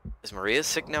 Is Maria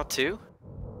sick now too?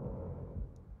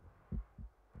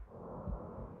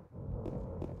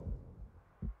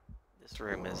 This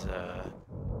room is,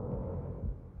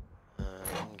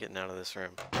 I'm getting out of this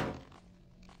room.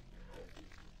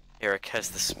 Eric has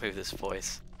the smoothest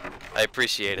voice. I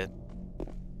appreciate it.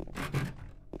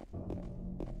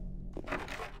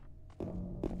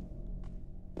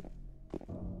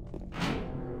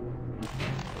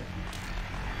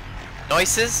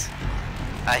 Noises?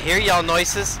 I hear y'all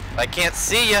noises. I can't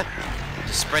see ya.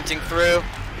 Just sprinting through.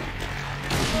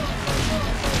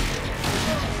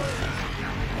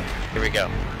 Here we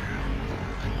go.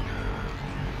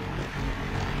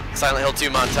 Silent Hill 2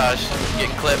 montage.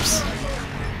 Getting clips.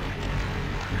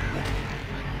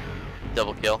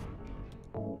 Double kill.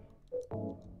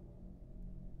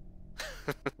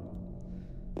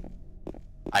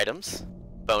 Items?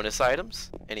 Bonus items?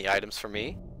 Any items for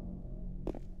me?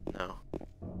 No.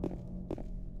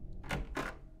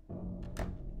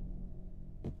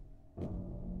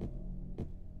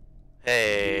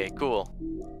 Hey, cool.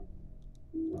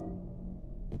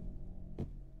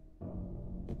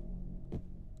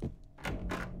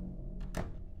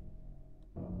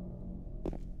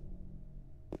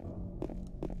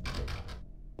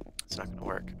 It's not gonna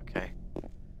work. Okay.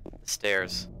 The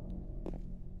stairs.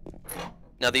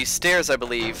 Now these stairs, I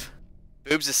believe,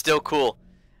 boobs is still cool.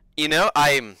 You know,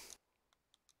 I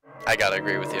gotta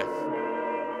agree with you.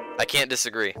 I can't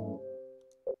disagree.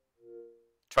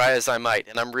 Try as I might,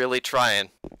 and I'm really trying.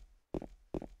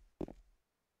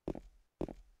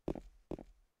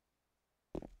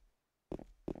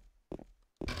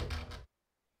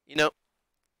 You know,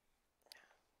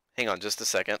 hang on just a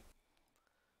second.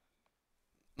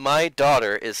 My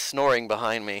daughter is snoring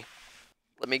behind me.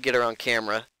 Let me get her on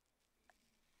camera.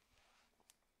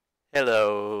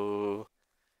 Hello.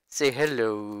 Say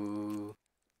hello.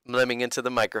 I'm lemming into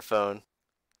the microphone.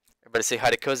 Everybody say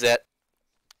hi to Cosette.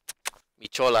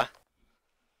 Michola.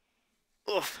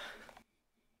 Oof.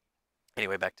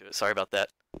 Anyway, back to it. Sorry about that.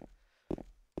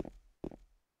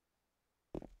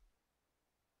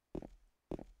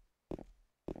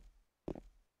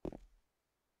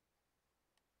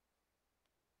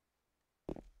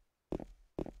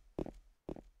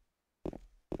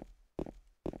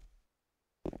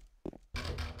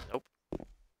 Nope.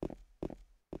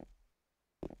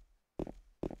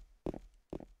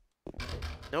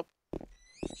 Nope.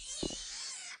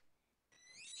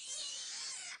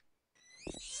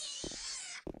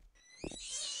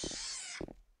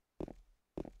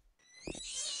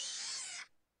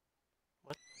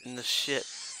 What in the shit?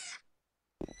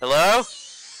 Hello?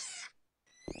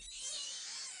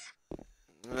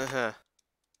 Uh-huh.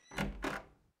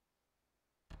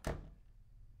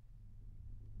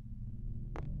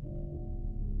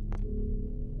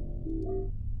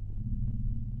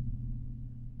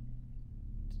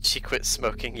 She quit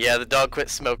smoking. Yeah, the dog quit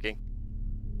smoking.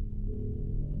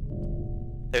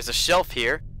 There's a shelf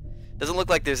here. Doesn't look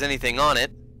like there's anything on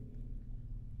it.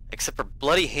 Except for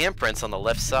bloody handprints on the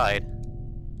left side.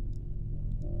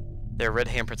 There are red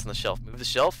handprints on the shelf. Move the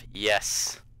shelf?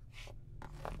 Yes.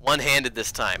 One-handed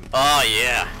this time. Oh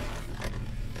yeah.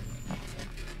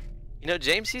 You know,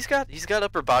 James, he's got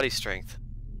upper body strength.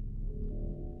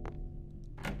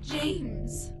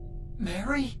 James.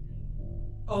 Mary?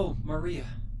 Oh, Maria.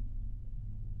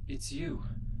 It's you.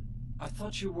 I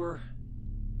thought you were...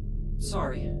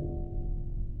 Sorry.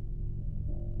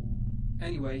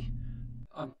 Anyway,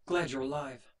 I'm glad you're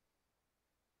alive.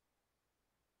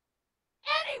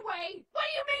 Anyway! What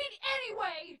do you mean,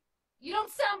 anyway? You don't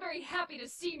sound very happy to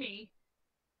see me.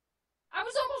 I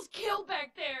was almost killed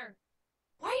back there.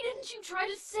 Why didn't you try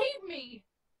to save me?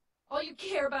 All you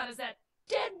care about is that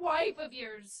dead wife of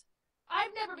yours.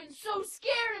 I've never been so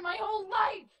scared in my whole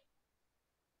life.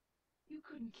 You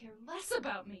couldn't care less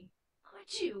about me,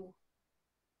 could you?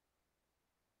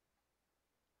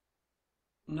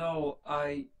 No, I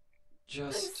Then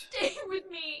just... stay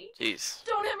with me. Jeez.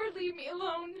 Don't ever leave me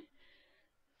alone.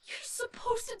 You're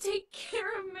supposed to take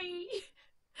care of me.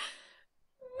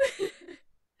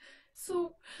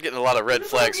 So... Getting a lot of red what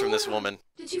flags about from this Laura? woman.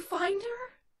 Did you find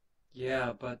her?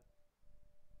 Yeah, but...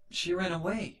 She ran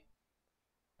away.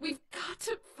 We've got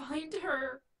to find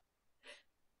her.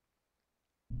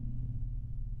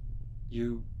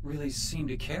 You really seem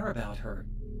to care about her.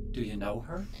 Do you know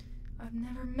her? I've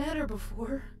never met her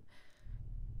before.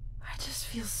 I just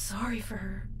feel sorry for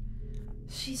her.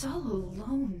 She's all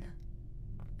alone.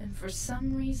 And for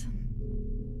some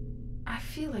reason, I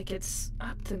feel like it's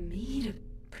up to me to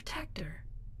protect her.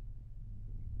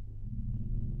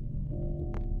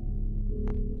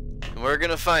 And we're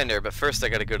gonna find her, but first I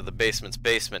gotta go to the basement's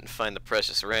basement and find the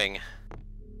precious ring.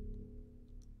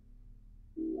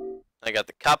 I got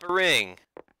the copper ring.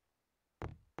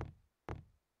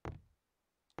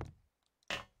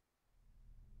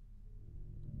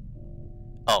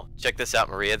 Oh, check this out,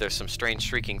 Maria. There's some strange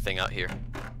shrieking thing out here.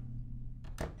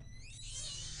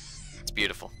 It's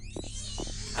beautiful.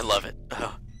 I love it.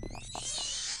 Oh.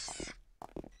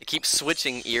 It keeps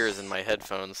switching ears in my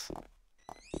headphones.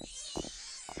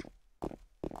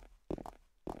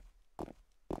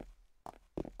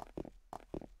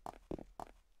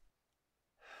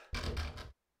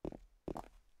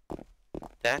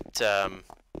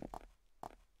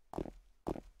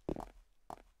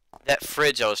 That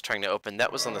fridge I was trying to open,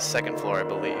 that was on the second floor, I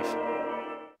believe.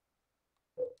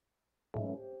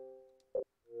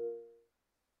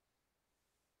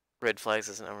 Red flags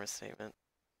is an overstatement.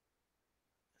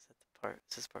 Is that the part?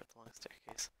 Is this part of the long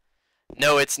staircase?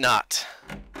 No, it's not.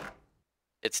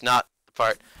 It's not the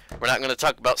part. We're not going to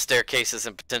talk about staircases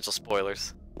and potential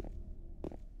spoilers.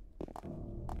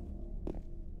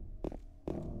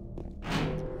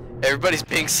 Everybody's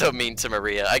being so mean to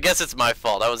Maria. I guess it's my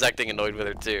fault. I was acting annoyed with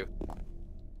her too.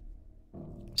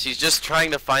 She's just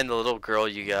trying to find the little girl,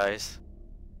 you guys.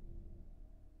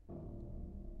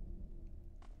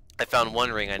 I found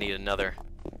one ring, I need another.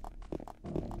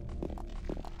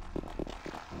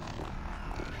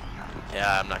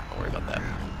 Yeah, I'm not gonna worry about that.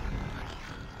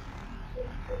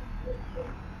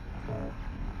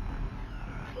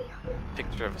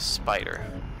 Picture of a spider.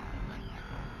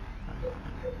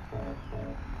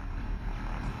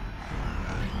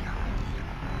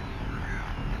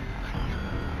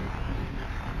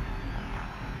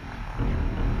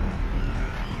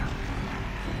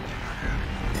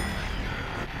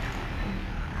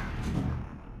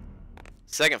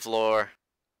 Second floor.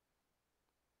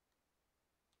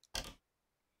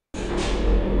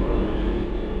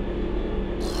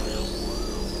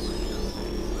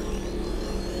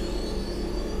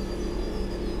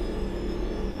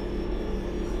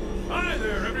 Hi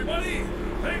there, everybody!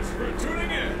 Thanks for tuning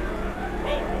in.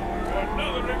 Welcome to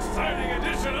another exciting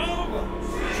edition of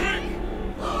Trick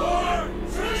or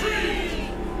Treat!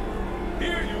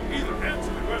 Here you either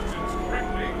answer the questions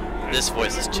correctly. This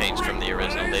voice has changed from the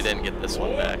original. They didn't get this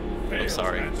one back. I'm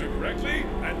sorry. Answer correctly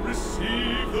and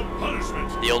receive the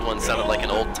punishment. The old one sounded like an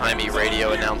old-timey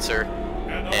radio announcer,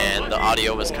 and the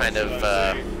audio was kind of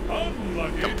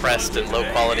compressed and low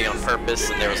quality on purpose,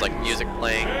 and there was like music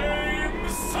playing.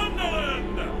 James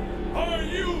Sunderland! Are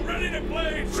you ready to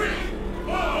play Trick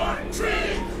or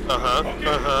Treat?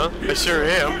 I sure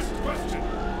am. First question.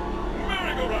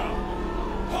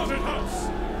 Merry-go-round, haunted house,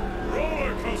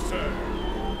 roller coaster,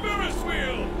 Ferris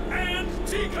wheel, and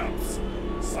teacups.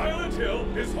 Silent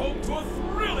Hill is home to a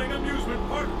thrilling amusement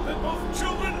park that both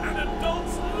children and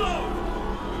adults love.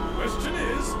 The question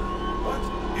is, what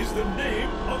is the name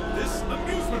of this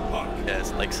amusement park? Yeah,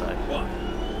 it's Lakeside. 1.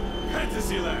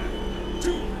 Fantasyland.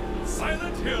 2.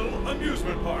 Silent Hill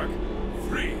Amusement Park.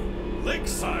 3.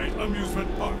 Lakeside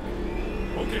Amusement Park.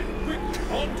 Okay, quick,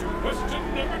 on to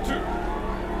question number 2.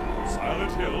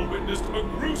 Silent Hill witnessed a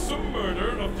gruesome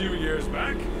murder a few years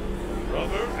back.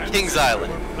 Brother and Kings sister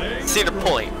Island, were playing Cedar the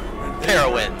Point, road when they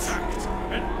Carowinds. were attacked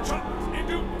and chopped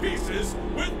into pieces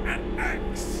with an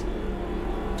axe.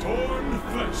 Torn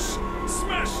flesh,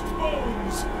 smashed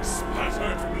bones,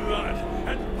 spattered blood,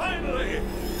 and finally...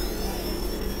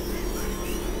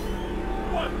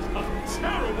 What a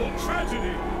terrible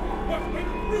tragedy! What a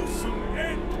gruesome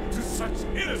end to such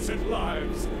innocent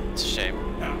lives! It's a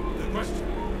shame. Now, the question.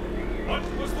 What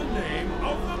was the name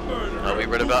of the murderer? We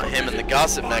read about him in the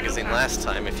Gossip magazine last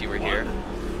time, if you were here.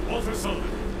 1. Walter Sullivan.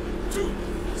 2.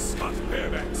 Scott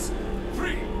Fairbanks.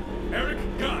 3. Eric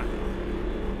Guy.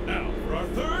 Now, for our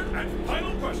third and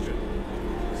final question.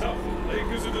 South of the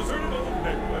lake is a deserted old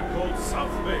neighborhood called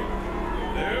South Bay.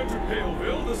 From there to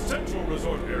Paleville, the central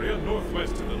resort area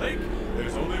northwest of the lake,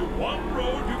 there's only one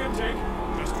road you can take.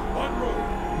 Just one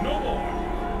road, no more.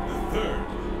 The third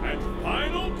and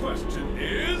final question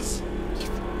is...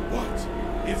 What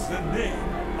is the name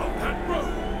of that road?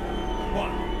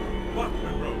 1.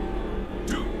 Buckman Road.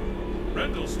 2.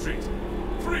 Rendell Street.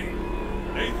 3.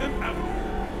 Nathan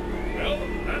Avenue. Well,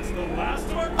 that's the last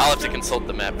of our questions. I'll have to consult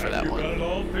the map for that You one. got it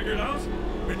all figured out?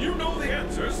 When you know the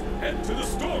answers, head to the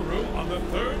storeroom on the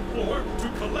 3rd floor to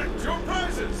collect your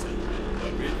prizes.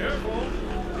 But be careful.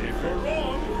 If you're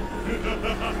wrong...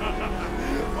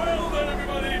 Well then,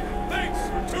 everybody, thanks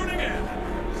for tuning in.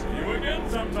 See you again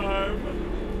sometime.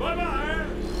 Bye-bye.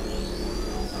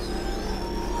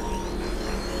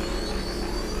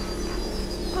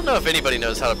 I don't know if anybody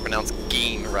knows how to pronounce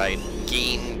Geen right.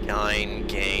 Geen, Gein,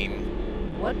 Gain.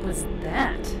 What was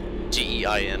that?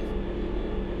 Gein.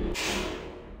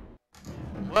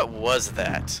 What was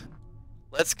that?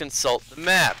 Let's consult the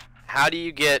map. How do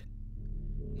you get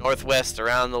northwest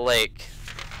around the lake?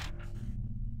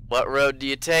 What road do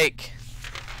you take?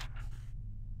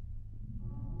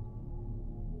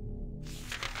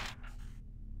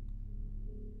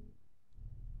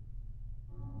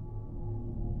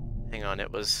 on.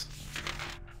 It was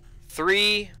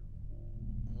 3,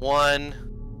 1,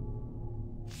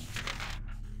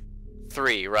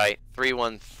 3, right? 3,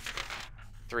 1,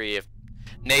 3 of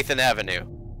Nathan Avenue.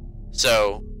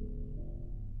 So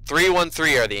 3, 1,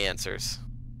 3 are the answers.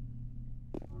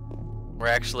 We're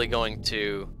actually going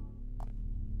to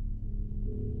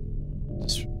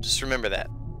just remember that.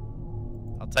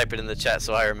 I'll type it in the chat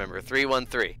so I remember. 3, 1,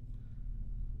 3.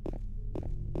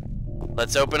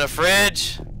 Let's open a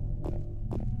fridge.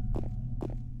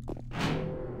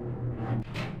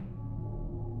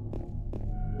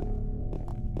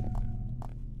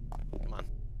 Come on.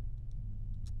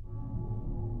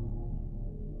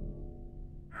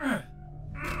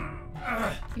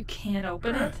 You can't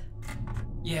open it?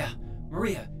 Yeah,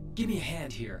 Maria, give me a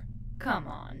hand here. Come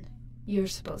on. You're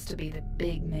supposed to be the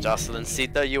big man. Jocelyn here.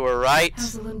 Sita, you were right.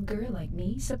 How's a little girl like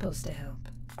me supposed to help?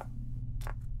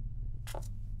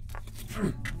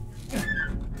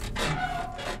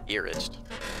 Ear-itched.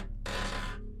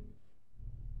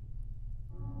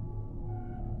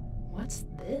 What's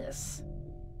this?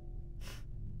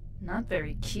 Not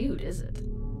very cute, is it?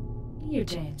 Here,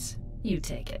 James. You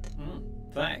take it.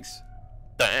 Thanks.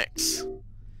 Thanks.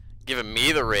 Giving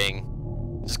me the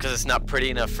ring just because it's not pretty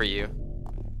enough for you.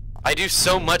 I do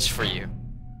so much for you.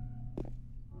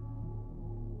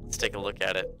 Let's take a look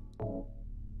at it.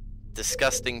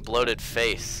 Disgusting, bloated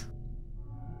face.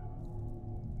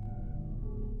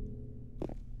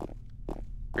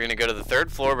 We're gonna go to the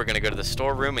 3rd floor. We're gonna go to the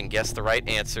storeroom and guess the right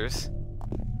answers.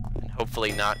 And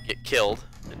hopefully not get killed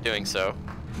in doing so.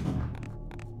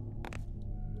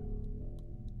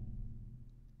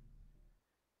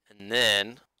 And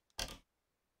then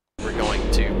we're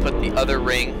going to put the other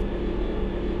ring.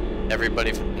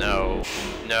 Everybody, no,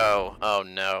 no, oh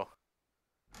no.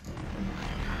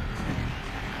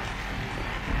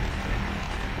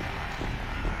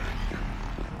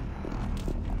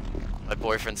 My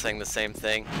boyfriend's saying the same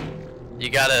thing. You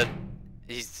gotta,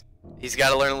 he's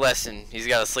gotta learn a lesson. He's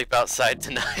gotta sleep outside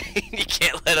tonight. You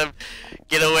can't let him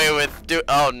get away with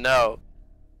oh no.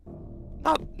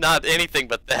 Not anything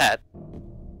but that.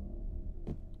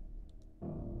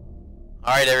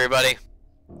 Alright everybody,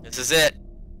 this is it.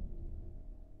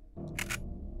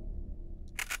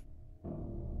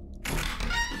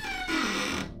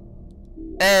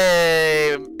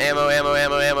 Hey! Ammo, ammo,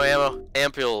 ammo, ammo, ammo.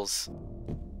 Ampules.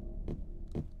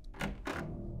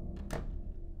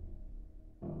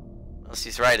 Well,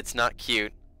 she's right, it's not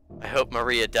cute. I hope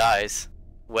Maria dies.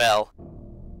 Well.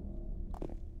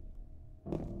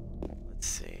 Let's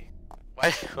see.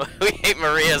 Why we hate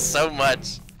Maria so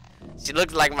much? She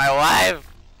looks like my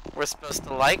wife. We're supposed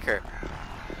to like her.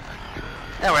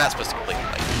 No, we're not supposed to completely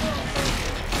like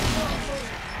her.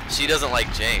 She doesn't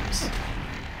like James.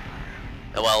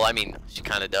 Well, I mean, she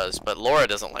kind of does, but Laura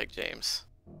doesn't like James.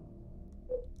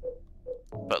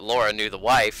 But Laura knew the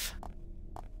wife.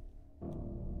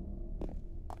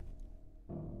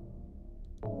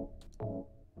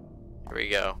 Here we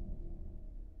go.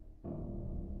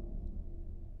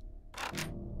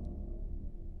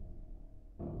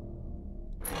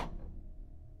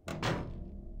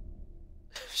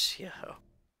 Shio.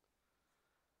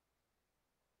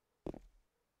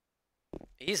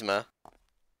 Yzma.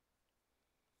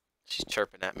 She's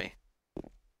chirping at me.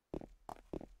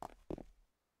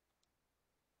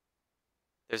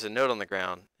 There's a note on the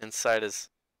ground. Inside is...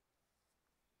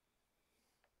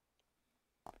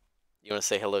 You want to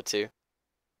say hello too?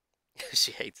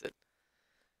 She hates it.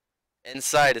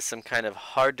 Inside is some kind of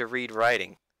hard-to-read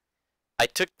writing. I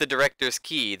took the director's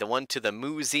key, the one to the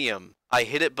museum. I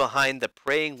hid it behind the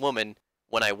praying woman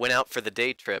when I went out for the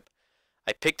day trip.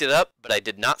 I picked it up, but I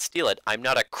did not steal it. I'm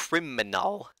not a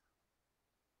criminal.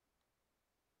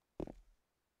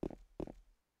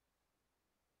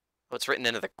 Oh, it's written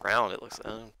into the ground, it looks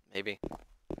like. Maybe.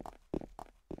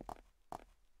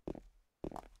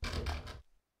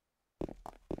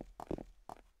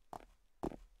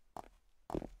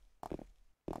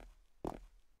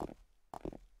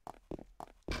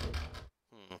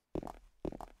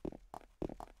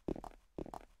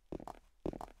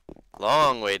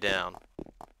 Long way down.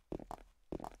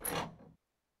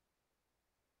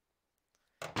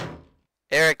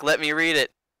 Eric, let me read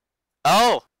it.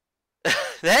 Oh!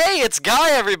 Hey, it's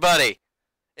Guy, everybody!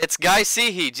 It's Guy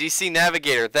Cihi, GC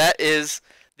Navigator. That is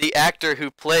the actor who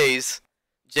plays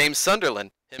James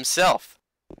Sunderland himself.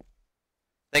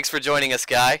 Thanks for joining us,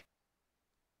 Guy.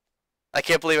 I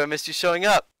can't believe I missed you showing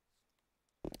up.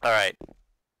 Alright.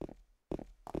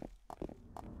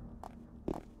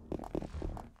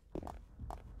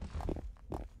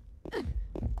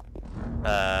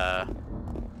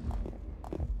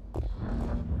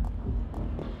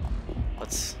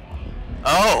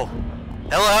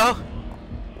 Hello?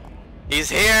 He's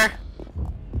here.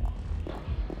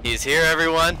 He's here,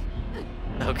 everyone.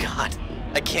 Oh god.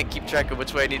 I can't keep track of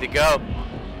which way I need to go.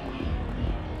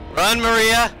 Run,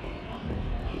 Maria!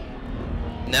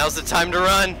 Now's the time to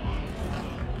run.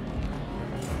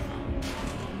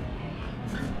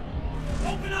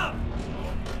 Open up!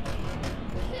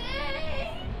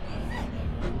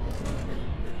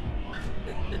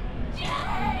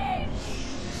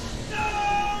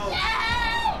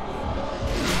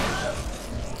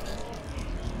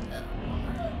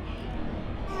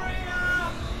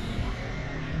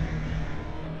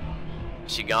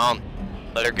 She gone.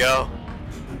 Let her go.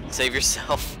 Save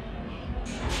yourself.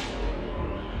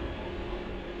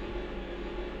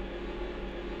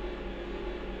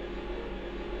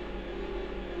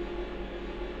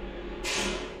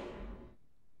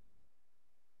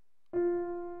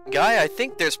 Guy, I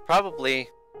think there's probably...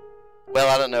 Well,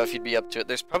 I don't know if you'd be up to it.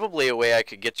 There's probably a way I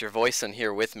could get your voice in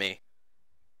here with me.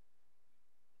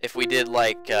 If we did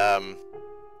like a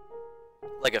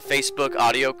Facebook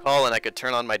audio call and I could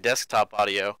turn on my desktop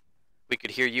audio, we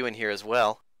could hear you in here as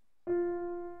well.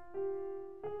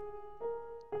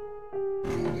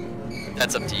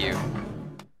 That's up to you.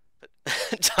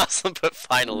 But Jocelyn put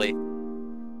finally.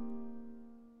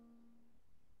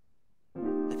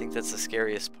 I think that's the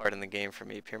scariest part in the game for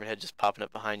me. Pyramid Head just popping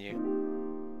up behind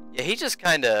you. Yeah, he just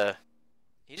kinda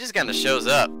shows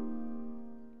up.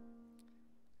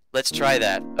 Let's try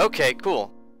that. Okay,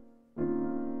 cool.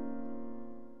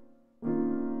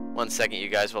 1 second, you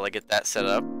guys, while I get that set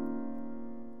up.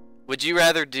 Would you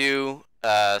rather do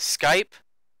Skype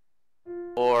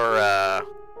or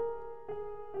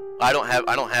I don't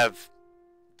have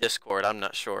Discord. I'm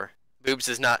not sure. Boobs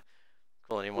is not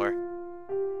cool anymore.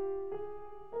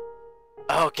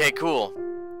 Okay, cool.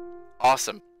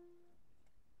 Awesome.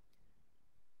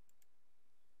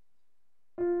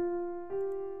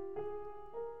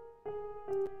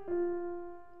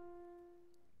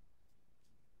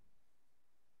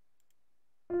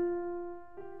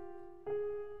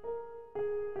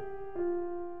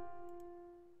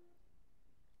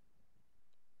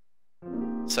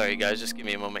 Sorry guys, just give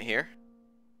me a moment here.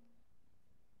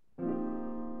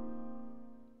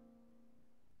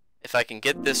 If I can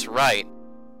get this right,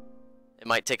 it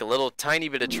might take a little tiny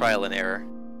bit of trial and error.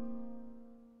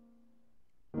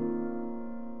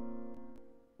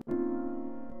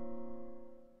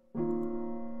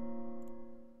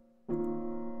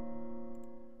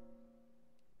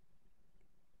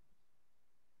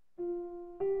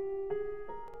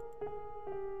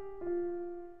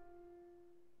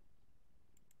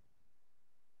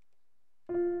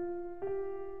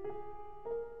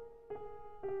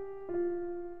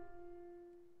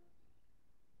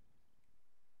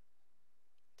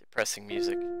 Depressing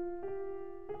music.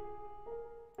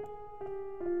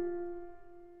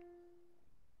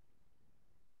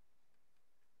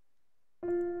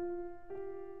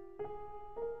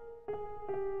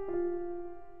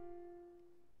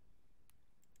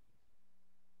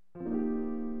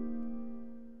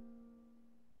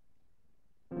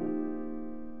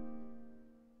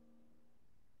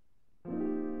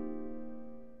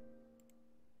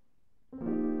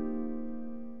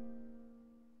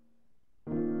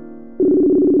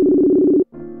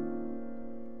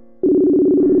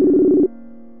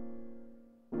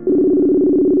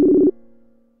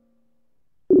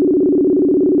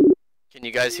 Can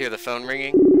you guys hear the phone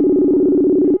ringing?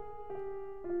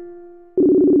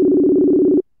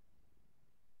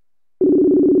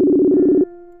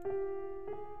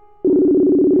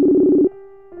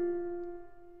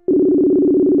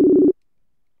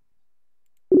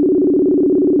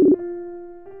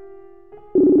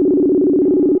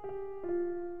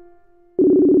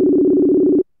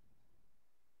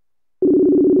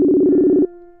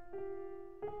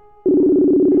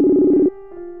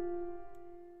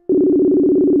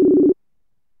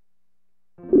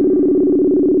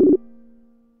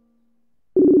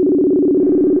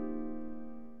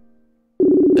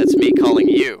 That's me calling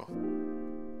you.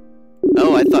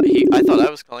 Oh, I thought I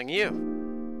was calling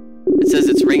you. It says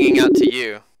it's ringing out to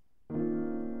you.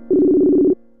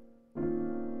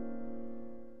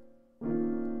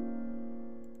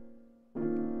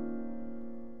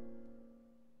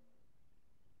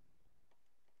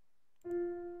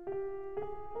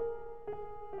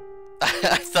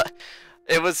 I thought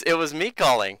it was me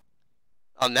calling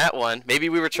on that one. Maybe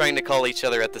we were trying to call each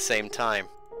other at the same time.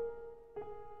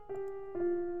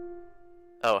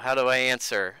 Oh, how do I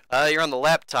answer? You're on the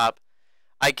laptop.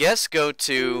 I guess go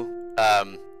to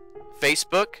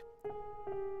Facebook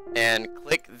and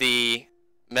click the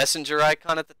messenger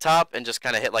icon at the top and just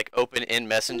kind of hit like open in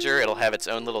messenger. It'll have its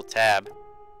own little tab.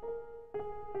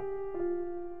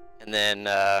 and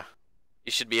then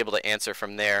you should be able to answer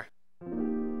from there.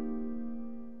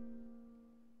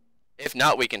 If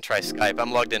not, we can try Skype.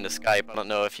 I'm logged into Skype. I don't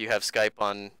know if you have Skype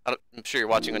on... I'm sure you're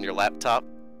watching on your laptop.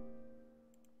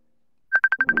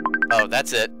 Oh,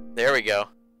 that's it. There we go.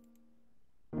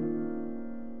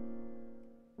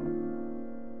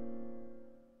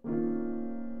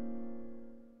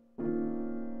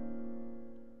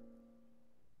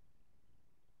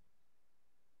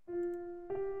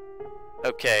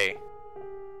 Okay.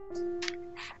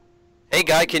 Hey,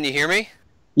 Guy, can you hear me?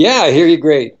 Yeah, I hear you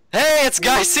great. Hey, it's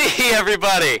Guy Cihi,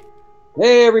 everybody!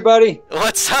 Hey, everybody.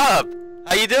 What's up?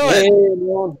 How you doing? Hey,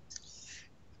 man.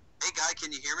 Hey, Guy,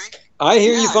 can you hear me? I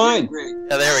hear you fine.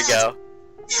 Yeah, there we go.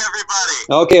 Hey,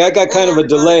 everybody. Okay, I got kind of a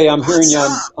delay. I'm hearing you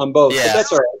on both, Yeah. but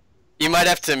that's all right. You might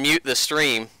have to mute the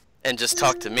stream and just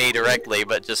talk to me directly,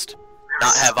 but just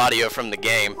not have audio from the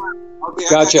game. Okay,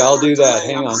 Gotcha, I'll do that.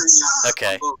 Hang on.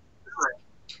 Okay.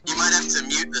 You might have to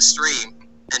mute the stream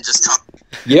and just talk.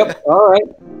 Yep, all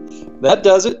right. That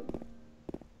does it.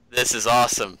 This is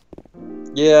awesome.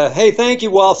 Yeah, hey, thank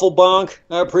you, Waffle Bonk.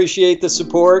 I appreciate the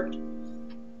support.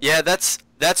 Yeah, that's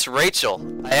Rachel.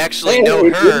 I actually Hey, know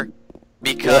Rachel. her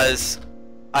because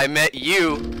I met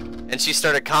you, and she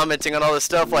started commenting on all this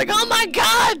stuff like, "Oh my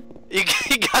God, you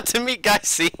got to meet Guy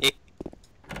C."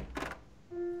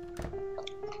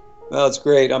 Well, it's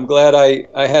great. I'm glad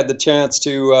I had the chance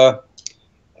to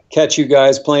catch you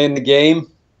guys playing the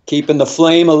game, keeping the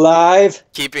flame alive.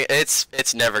 Keeping it's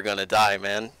never gonna die,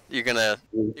 man. You're gonna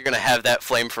have that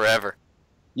flame forever.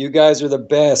 You guys are the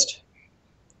best.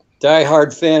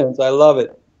 Die-hard fans. I love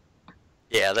it.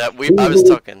 Yeah, I was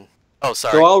talking. Oh,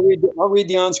 sorry. So I'll read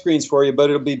the on-screens for you, but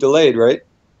it'll be delayed, right?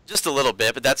 Just a little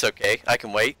bit, but that's okay. I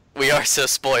can wait. We are so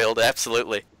spoiled,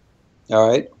 absolutely. All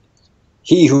right.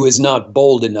 He who is not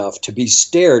bold enough to be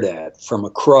stared at from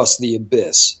across the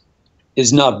abyss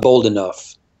is not bold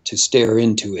enough to stare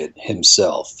into it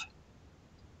himself.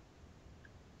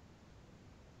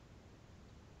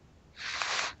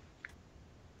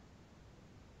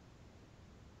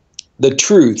 The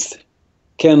truth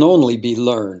can only be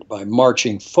learned by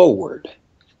marching forward.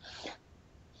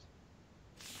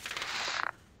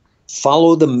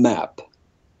 Follow the map.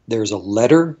 There's a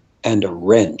letter and a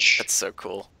wrench. That's so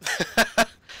cool.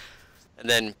 And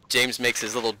then James makes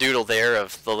his little doodle there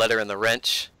of the letter and the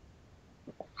wrench.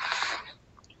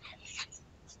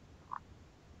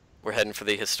 We're heading for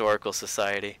the Historical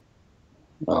Society.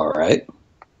 All right.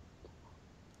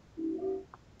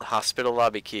 The hospital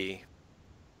lobby key.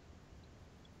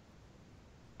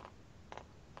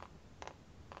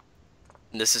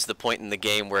 And this is the point in the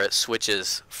game where it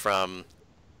switches from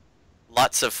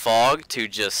lots of fog to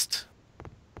just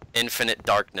infinite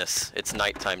darkness. It's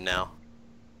nighttime now.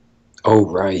 Oh,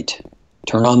 right.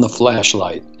 Turn on the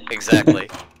flashlight. Exactly.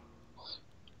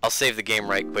 I'll save the game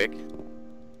right quick.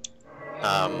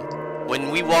 When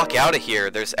we walk out of here,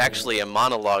 there's actually a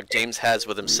monologue James has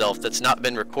with himself that's not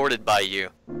been recorded by you,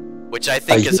 which I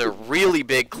think is a really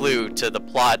big clue to the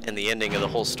plot and the ending of the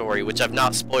whole story, which I've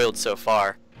not spoiled so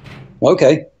far.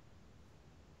 Okay.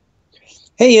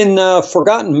 Hey, in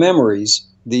Forgotten Memories,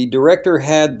 the director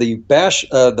had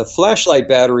the flashlight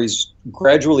batteries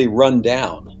gradually run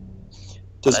down.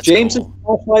 Does That's James's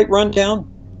cool. flashlight run down?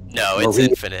 No, Or it's he-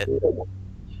 infinite.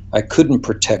 I couldn't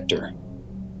protect her.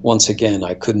 Once again,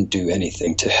 I couldn't do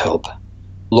anything to help.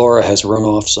 Laura has run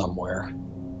off somewhere.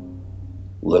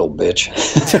 Little bitch.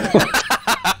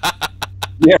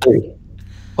 Gary,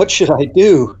 what should I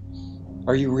do?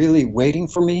 Are you really waiting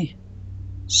for me?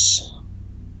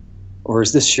 Or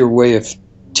is this your way of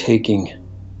taking?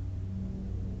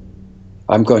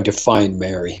 I'm going to find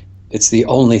Mary. It's the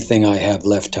only thing I have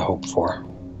left to hope for,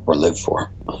 or live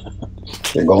for.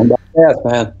 You're going back fast,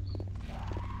 man.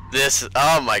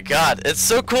 Oh my God, it's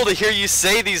so cool to hear you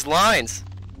say these lines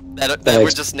that were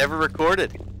Thanks. just never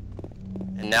recorded.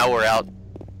 And now we're out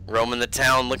roaming the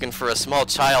town looking for a small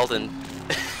child in,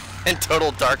 in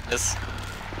total darkness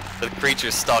with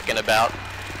creatures stalking about.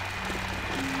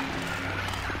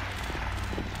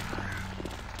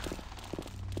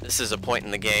 This is a point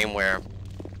in the game where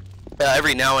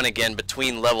every now and again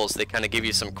between levels they kind of give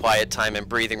you some quiet time and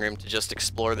breathing room to just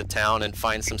explore the town and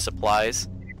find some supplies.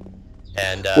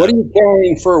 And What are you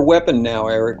carrying for a weapon now,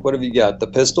 Eric? What have you got? The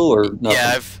pistol or nothing?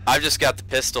 yeah, I've just got the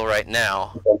pistol right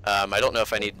now. I don't know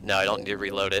if I need. No, I don't need to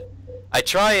reload it. I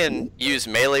try and use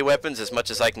melee weapons as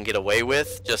much as I can get away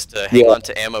with, just to hang on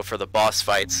to ammo for the boss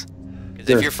fights. Because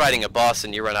Sure. if you're fighting a boss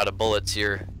and you run out of bullets,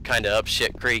 you're kind of up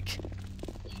shit creek.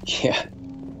 Yeah.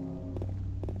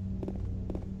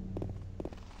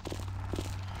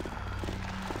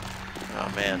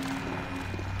 Oh man.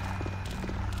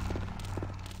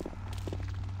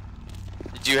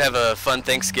 Did you have a fun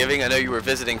Thanksgiving? I know you were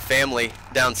visiting family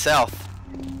down south.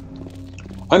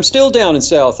 I'm still down in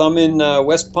South. I'm in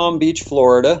West Palm Beach,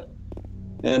 Florida,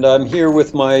 and I'm here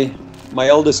with my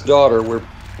eldest daughter.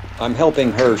 I'm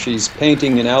helping her. She's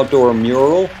painting an outdoor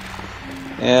mural,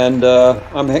 and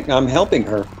I'm helping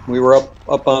her. We were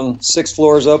up on 6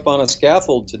 floors up on a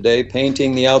scaffold today,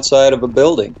 painting the outside of a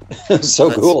building. So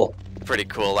that's cool. Pretty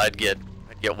cool. I'd get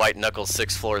white knuckles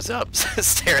 6 floors up,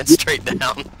 staring straight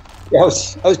down. Yeah,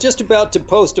 I was just about to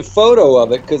post a photo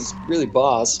of it because it's really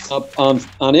boss up on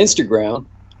Instagram.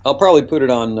 I'll probably put it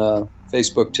on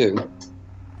Facebook too.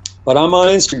 But I'm on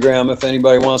Instagram if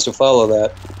anybody wants to follow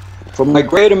that. For my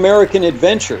great American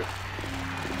adventure.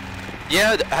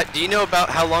 Yeah, do you know about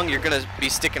how long you're going to be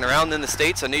sticking around in the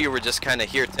States? I knew you were just kind of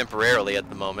here temporarily at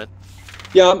the moment.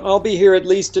 Yeah, I'll be here at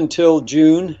least until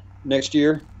June next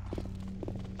year.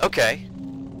 Okay.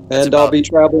 And I'll be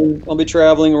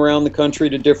traveling around the country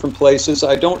to different places.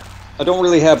 I don't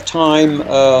really have time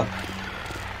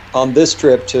on this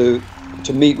trip to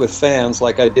meet with fans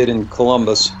like I did in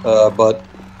Columbus, but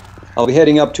I'll be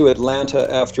heading up to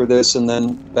Atlanta after this and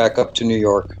then back up to New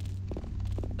York.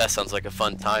 That sounds like a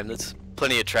fun time. There's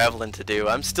plenty of traveling to do.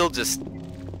 I'm still just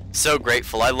so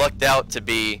grateful. I lucked out to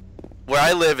be where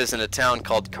I live is in a town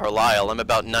called Carlisle. I'm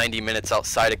about 90 minutes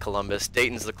outside of Columbus.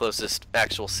 Dayton's the closest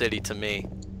actual city to me.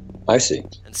 I see.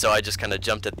 And so I just kind of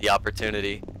jumped at the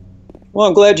opportunity. Well,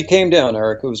 I'm glad you came down,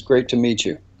 Eric. It was great to meet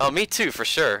you. Oh, me too, for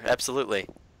sure. Absolutely.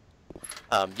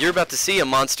 You're about to see a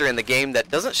monster in the game that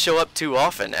doesn't show up too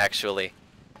often, actually.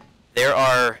 There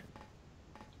are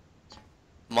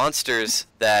monsters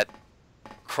that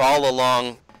crawl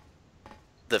along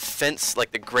the fence,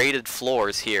 like the graded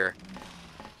floors here.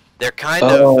 They're kind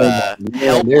of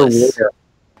helpless.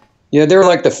 They're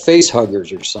like the face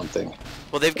huggers or something.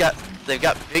 Well, they've got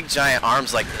big giant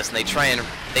arms like this, and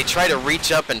they try to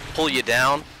reach up and pull you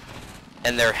down,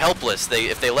 and they're helpless.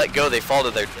 If they let go, they fall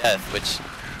to their death, which,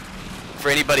 for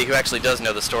anybody who actually does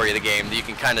know the story of the game, you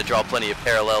can kind of draw plenty of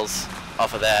parallels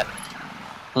off of that.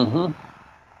 Mm-hmm.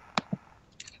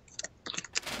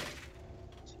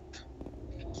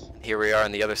 Here we are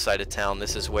on the other side of town.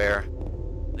 This is where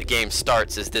the game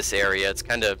starts, is this area. It's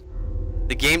kind of...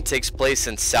 The game takes place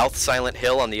in South Silent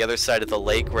Hill on the other side of the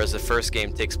lake, whereas the first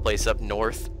game takes place up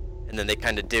north, and then they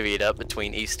kind of divvy it up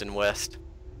between east and west.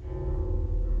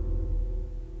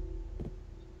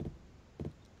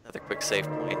 Another quick save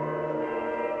point.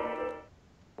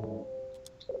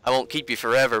 I won't keep you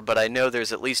forever, but I know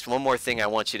there's at least one more thing I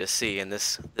want you to see, and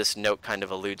this note kind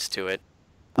of alludes to it.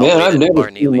 Man, I've never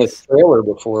seen this trailer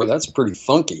before. That's pretty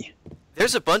funky.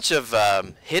 There's a bunch of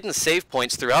hidden save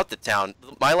points throughout the town.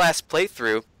 My last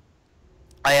playthrough,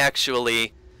 I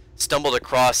actually stumbled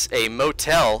across a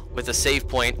motel with a save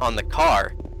point on the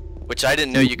car, which I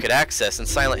didn't know you could access. In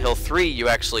Silent Hill 3, you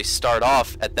actually start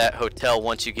off at that hotel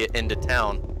once you get into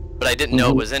town, but I didn't know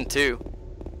it was in 2.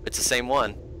 It's the same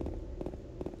one.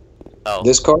 Oh.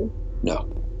 This car? No.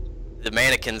 The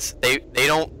mannequins, they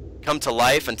don't come to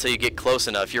life until you get close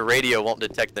enough. Your radio won't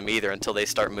detect them either until they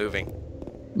start moving.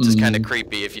 Which is kind of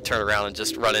creepy if you turn around and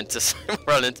just run into one.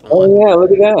 Oh yeah,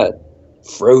 look at that.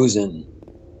 Frozen.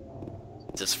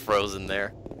 Just frozen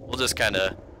there. We'll just kind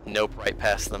of nope right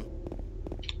past them.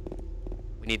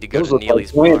 We need to go to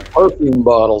Neely's bar. Perfume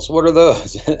bottles. What are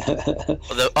those?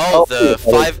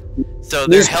 So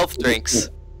they're health drinks.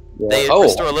 Yeah. They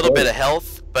restore a little bit of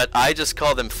health, but I just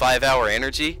call them 5-hour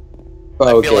energy.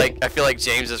 I feel like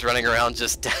James is running around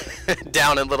just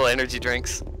down in little energy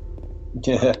drinks.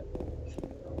 Yeah.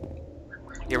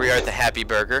 Here we are at the Happy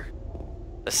Burger,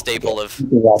 a staple of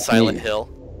Silent Hill.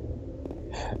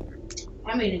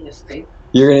 I'm eating a steak.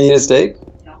 You're gonna eat a steak?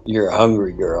 No. You're a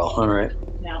hungry girl. All right.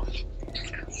 No.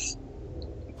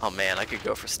 Oh man, I could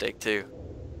go for steak too.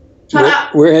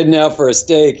 We're heading out for a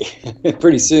steak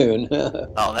pretty soon.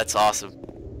 Oh, that's awesome.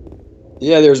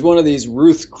 Yeah, there's one of these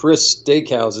Ruth Chris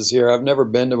steakhouses here. I've never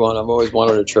been to one. I've always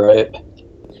wanted to try it.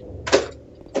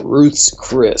 Ruth's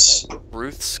Chris.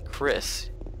 Ruth's Chris.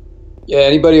 Yeah,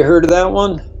 anybody heard of that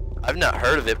one? I've not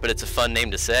heard of it, but it's a fun name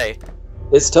to say.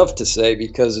 It's tough to say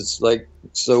because it's like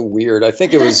so weird. I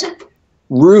think it was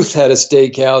Ruth had a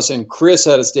steakhouse and Chris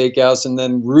had a steakhouse, and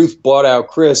then Ruth bought out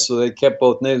Chris, so they kept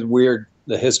both names. Weird,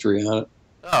 the history on it.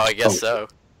 Oh, I guess so.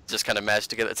 Just kind of mashed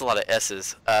together. It's a lot of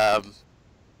S's.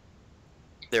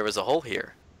 There was a hole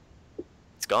here.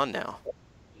 It's gone now.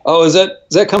 Oh, is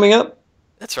that coming up?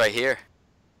 That's right here.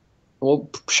 Well,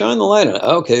 shine the light on it.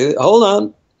 Okay, hold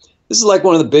on. This is like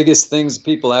one of the biggest things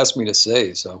people ask me to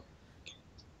say, so.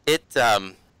 It's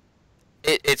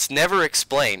never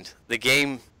explained. The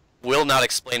game will not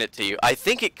explain it to you. I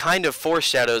think it kind of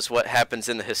foreshadows what happens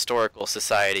in the Historical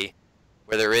Society,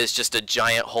 where there is just a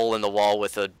giant hole in the wall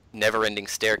with a never-ending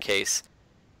staircase.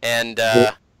 And,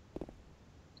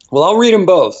 Well, I'll read them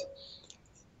both.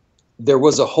 There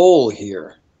was a hole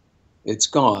here. It's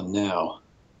gone now.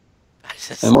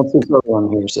 And what's this other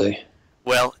one here say?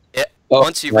 Well, Oh,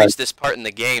 once you right. reach this part in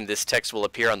the game, this text will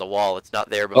appear on the wall. It's not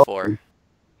there before.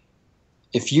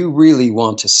 If you really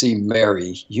want to see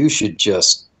Mary, you should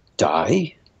just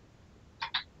die.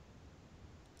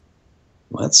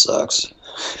 Well, that sucks.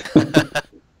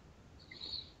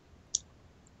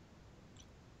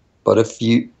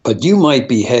 But you might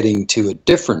be heading to a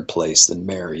different place than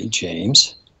Mary,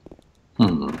 James.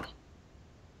 Well,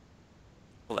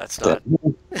 that's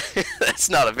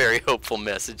not a very hopeful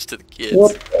message to the kids.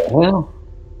 What the hell?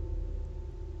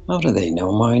 How do they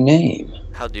know my name?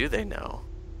 How do they know?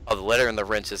 Oh, the letter and the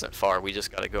wrench isn't far. We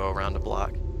just got to go around a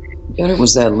block. Yeah, it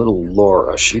was that little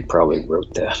Laura. She probably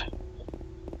wrote that.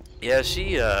 Yeah,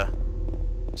 she's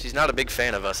not a big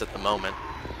fan of us at the moment.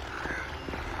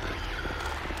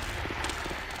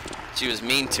 She was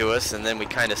mean to us, and then we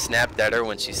kind of snapped at her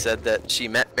when she said that she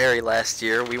met Mary last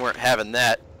year. We weren't having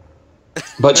that.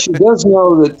 But she does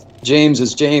know that James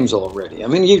is James already. I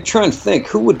mean, you're trying to think,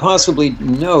 who would possibly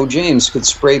know James could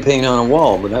spray paint on a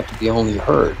wall? It would have to be only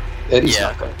her. Eddie's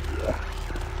not going to do that.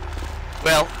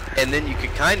 Well, and then you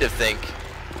could kind of think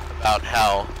about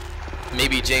how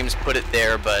maybe James put it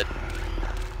there, but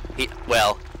he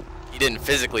didn't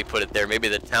physically put it there. Maybe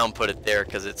the town put it there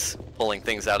because it's pulling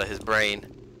things out of his brain.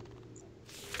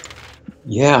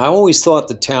 Yeah, I always thought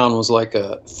the town was like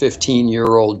a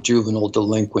 15-year-old juvenile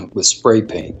delinquent with spray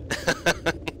paint.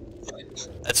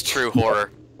 That's true horror.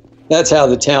 That's how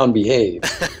the town behaved.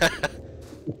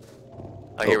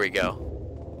 Oh, here we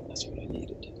go. That's what I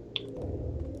needed.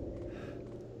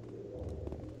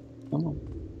 Come on.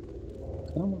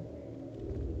 Come on.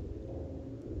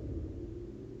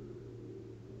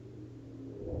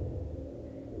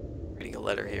 Reading a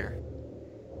letter here.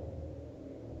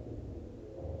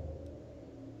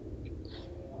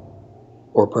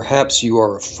 Or perhaps you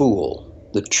are a fool.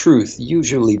 The truth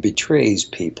usually betrays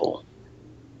people.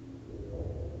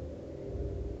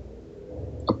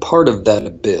 A part of that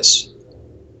abyss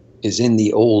is in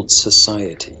the old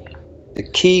society. The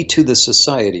key to the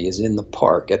society is in the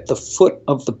park, at the foot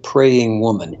of the praying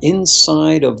woman,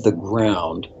 inside of the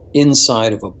ground,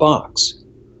 inside of a box.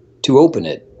 To open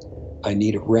it, I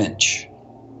need a wrench.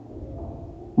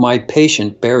 My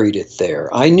patient buried it there.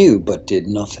 I knew, but did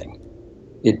nothing.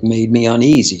 It made me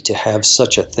uneasy to have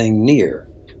such a thing near.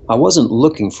 I wasn't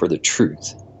looking for the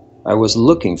truth. I was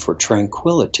looking for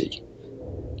tranquility.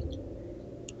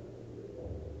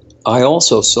 I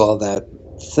also saw that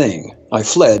thing. I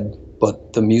fled,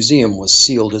 but the museum was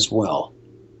sealed as well.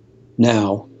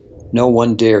 Now, no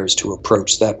one dares to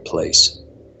approach that place.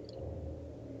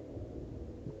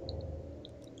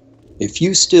 If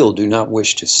you still do not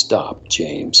wish to stop,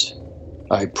 James,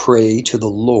 I pray to the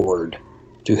Lord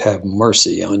to have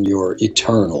mercy on your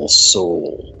eternal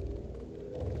soul.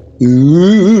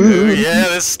 Ooh, yeah,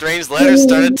 this strange letter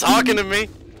started talking to me.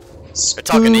 Or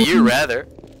talking to you, rather.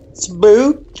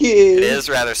 Spooky. It is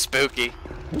rather spooky.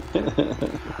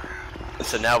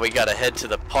 So now we gotta head to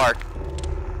the park.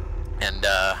 And,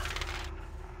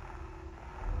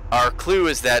 our clue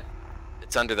is that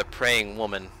it's under the praying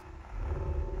woman.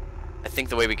 I think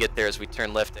the way we get there is we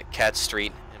turn left at Cat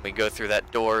Street, and we go through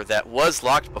that door that was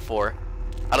locked before.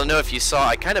 I don't know if you saw,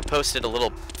 I kind of posted a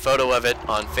little photo of it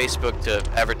on Facebook to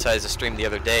advertise the stream the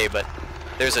other day, but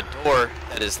there's a door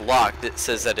that is locked. It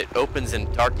says that it opens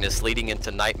in darkness leading into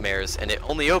nightmares, and it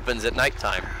only opens at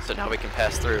nighttime, so now we can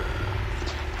pass through.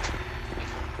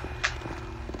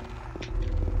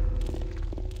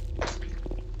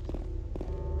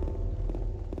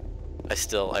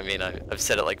 I've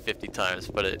said it like 50 times,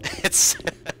 but it's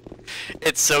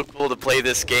it's so cool to play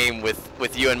this game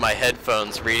with you in my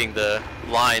headphones reading the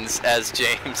lines as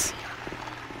James.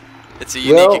 It's a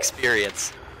unique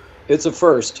experience. It's a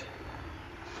first.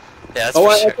 Yeah, that's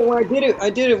for sure. I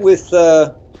did it with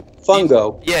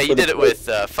Fungo. You did it with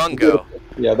Fungo.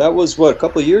 Yeah, that was what, a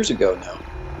couple of years ago now.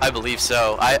 I believe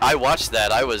so. I watched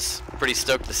that. I was pretty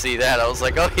stoked to see that. I was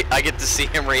like, oh, I get to see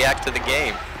him react to the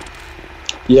game.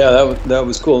 Yeah, that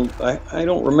was cool. I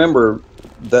don't remember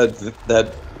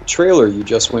that trailer you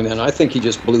just went in. I think he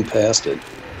just blew past it.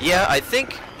 Yeah, I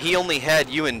think he only had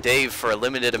you and Dave for a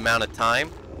limited amount of time.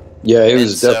 Yeah, it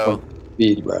was definitely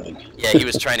speed running. Yeah, he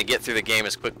was trying to get through the game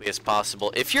as quickly as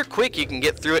possible. If you're quick, you can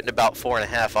get through it in about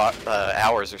 4.5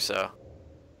 hours or so.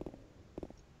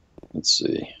 Let's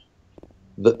see.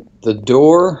 The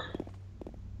door.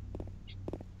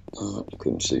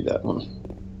 Couldn't see that one.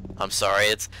 I'm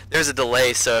sorry, there's a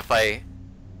delay, so if I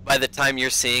by the time you're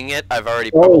seeing it, I've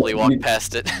already Oh, probably walked you-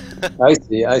 past it. I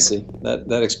see.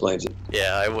 That explains it.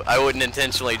 Yeah, I wouldn't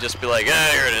intentionally just be like,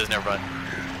 here it is, never mind.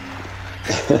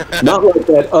 Not like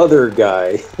that other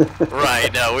guy.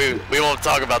 Right, no, we won't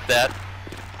talk about that.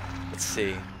 Let's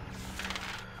see.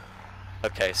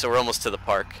 Okay, so we're almost to the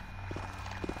park,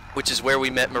 which is where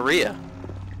we met Maria,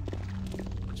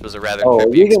 which was a rather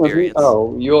trippy experience.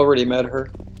 You already met her?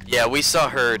 Yeah, we saw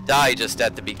her die just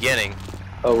at the beginning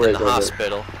in the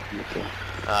hospital. Okay.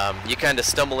 You kind of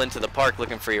stumble into the park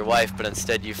looking for your wife, but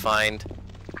instead you find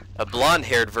a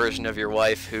blonde-haired version of your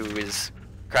wife who is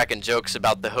cracking jokes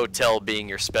about the hotel being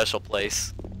your special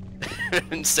place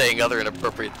and saying other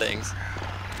inappropriate things.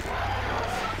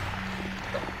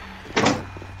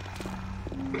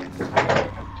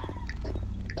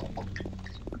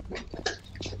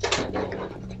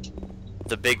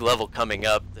 The big level coming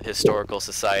up, the Historical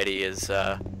Society, is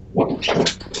I've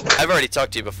already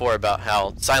talked to you before about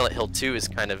how Silent Hill 2 is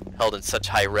kind of held in such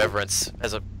high reverence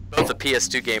as both a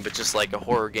PS2 game, but just like a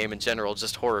horror game in general,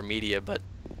 just horror media. But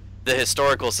the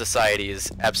Historical Society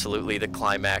is absolutely the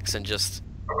climax, and just,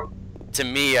 to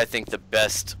me, I think the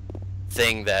best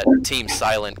thing that Team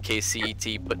Silent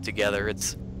KCET put together.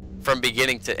 It's from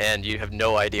beginning to end, you have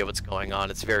no idea what's going on.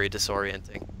 It's very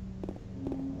disorienting.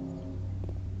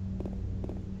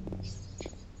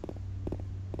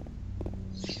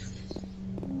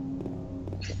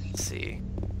 Let's see.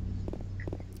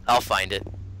 I'll find it.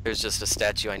 There's just a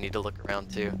statue I need to look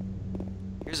around to.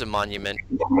 Here's a monument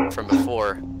from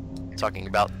before, talking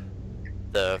about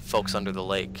the folks under the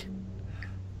lake.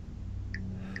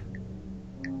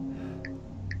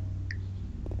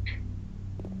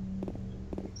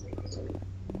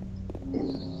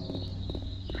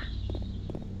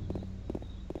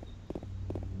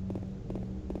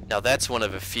 Now that's one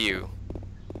of a few.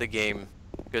 The game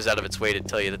goes out of its way to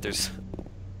tell you that there's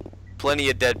plenty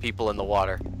of dead people in the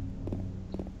water.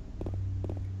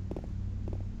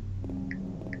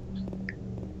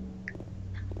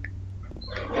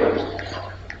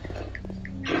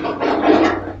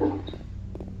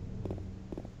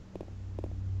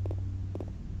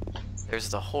 There's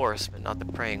the horse, but not the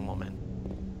praying woman.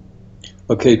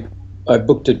 Okay, I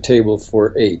booked a table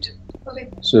for 8. Okay.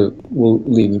 So we'll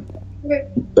leave Okay.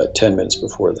 about 10 minutes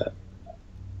before that.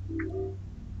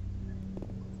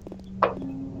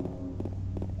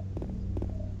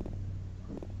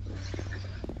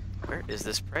 Where is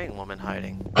this praying woman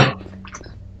hiding?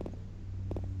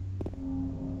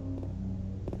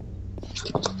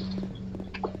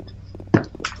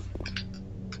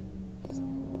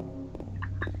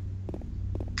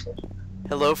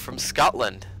 Hello from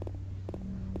Scotland.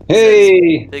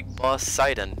 Hey! Big Boss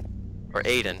Sidon. Or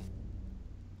Aiden.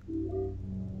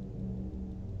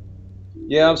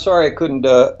 Yeah, I'm sorry I couldn't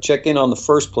check in on the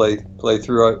first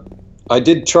playthrough. I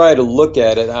did try to look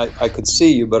at it. I could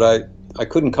see you, but I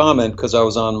couldn't comment because I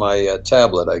was on my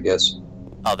tablet, I guess.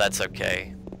 Oh, that's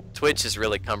okay. Twitch is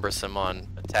really cumbersome on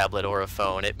a tablet or a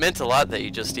phone. It meant a lot that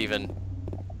you just even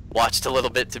watched a little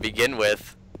bit to begin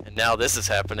with, and now this is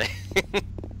happening.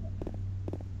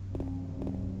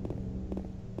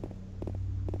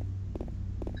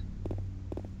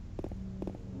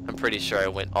 I'm pretty sure I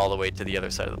went all the way to the other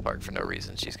side of the park for no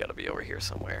reason. She's got to be over here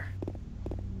somewhere.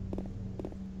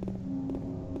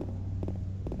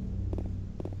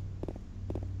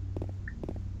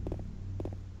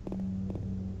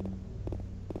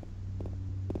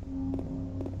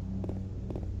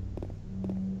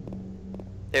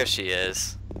 There she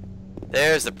is.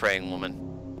 There's the praying woman.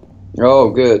 Oh,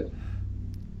 good.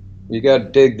 You got to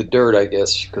dig the dirt, I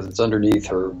guess, because it's underneath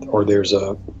her, or there's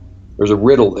a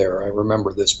riddle there. I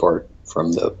remember this part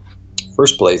from the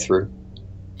first playthrough.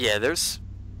 Yeah, there's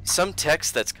some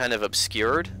text that's kind of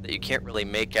obscured that you can't really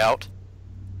make out.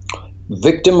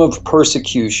 Victim of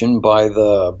persecution by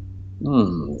the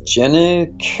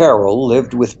Jenny Carroll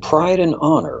lived with pride and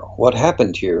honor. What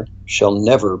happened here shall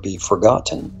never be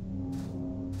forgotten.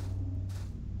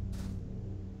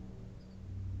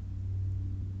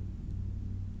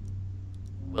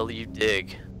 Will you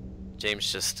dig? James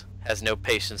just has no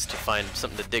patience to find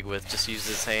something to dig with, just uses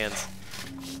his hands.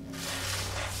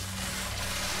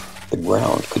 The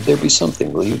ground. Could there be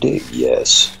something? Will you dig?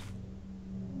 Yes.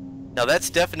 Now that's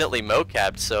definitely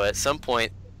mocapped, so at some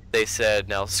point they said,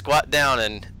 now squat down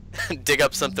and dig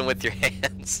up something with your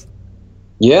hands.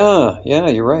 Yeah,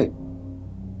 you're right.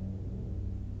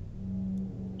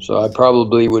 So I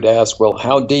probably would ask, well,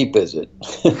 how deep is it?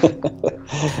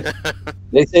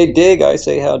 They say dig, I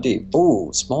say how deep.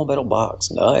 Ooh, small metal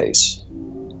box, nice.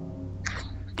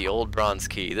 The old bronze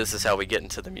key. This is how we get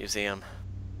into the museum.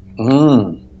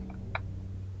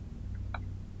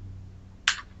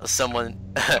 Someone,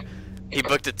 he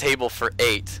booked a table for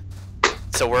 8,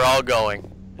 so we're all going.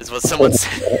 Is what someone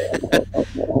said.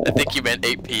 I think you meant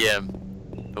 8 p.m.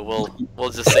 But we'll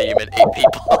just say you meant 8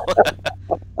 people.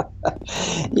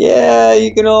 Yeah,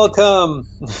 you can all come.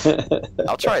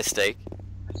 I'll try a steak.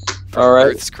 All right.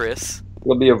 Ruth's Chris.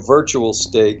 It'll be a virtual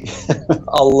steak.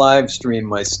 I'll live stream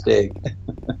my steak.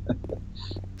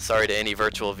 Sorry to any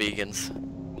virtual vegans.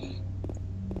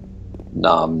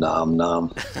 Nom nom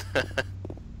nom.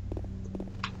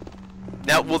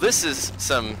 Now, well, this is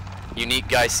some unique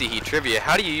Guy Cihi trivia.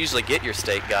 How do you usually get your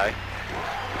steak, Guy?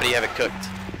 How do you have it cooked?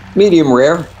 Medium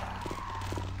rare.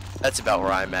 That's about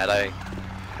where I'm at.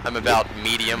 I'm about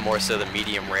medium, more so than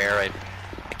medium rare.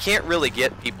 I can't really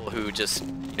get people who just,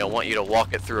 you know, want you to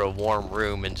walk it through a warm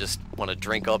room and just want to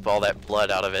drink up all that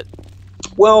blood out of it.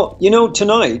 Well, you know,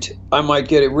 tonight I might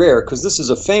get it rare because this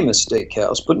is a famous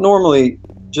steakhouse, but normally,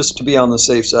 just to be on the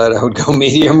safe side, I would go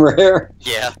medium rare.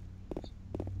 Yeah.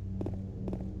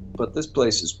 But this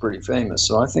place is pretty famous,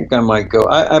 so I think I might go.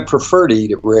 I prefer to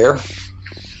eat it rare.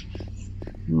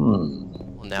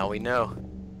 Well, now we know.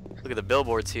 Look at the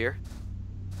billboards here.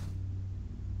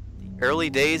 The early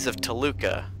days of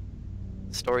Toluca.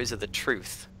 Stories of the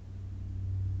truth.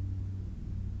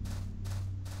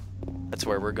 That's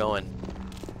where we're going.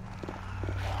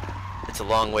 It's a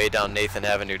long way down Nathan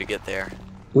Avenue to get there.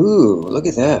 Ooh, look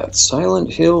at that.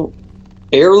 Silent Hill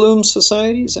Heirloom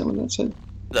Society? Is that what that said?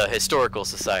 The Historical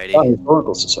Society. Oh,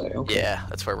 Historical Society, okay. Yeah,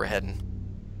 that's where we're heading.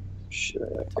 Shit,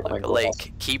 Like a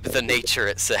lake. Keep the nature,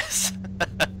 it says.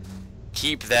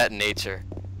 Keep that nature.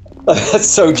 That's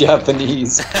so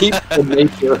Japanese. Keep the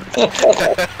nature.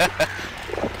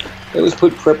 They always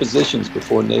put prepositions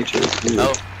before nature.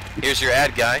 Oh, here's your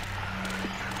ad, Guy.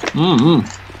 Mm-hmm.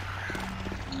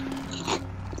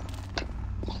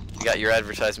 You got your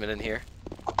advertisement in here.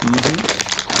 Mm-hmm.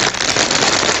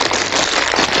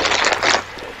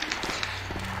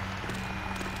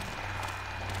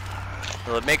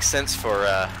 Well, it makes sense for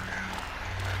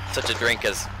such a drink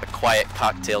as a quiet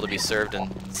cocktail to be served in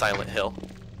Silent Hill.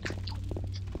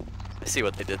 I see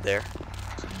what they did there.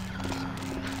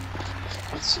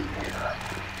 Let's see here.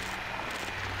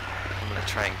 I'm gonna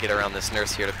try and get around this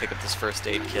nurse here to pick up this first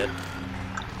aid kit.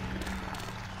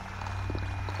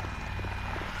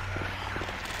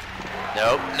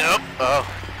 Nope, nope. Oh,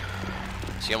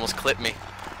 she almost clipped me.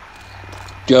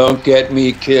 Don't get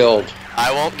me killed.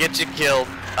 I won't get you killed.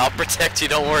 I'll protect you.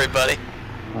 Don't worry, buddy.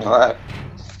 All right.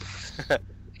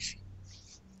 Let's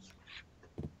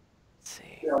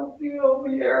see. Don't kill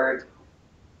me, Eric.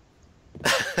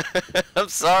 I'm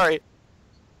sorry.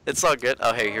 It's all good.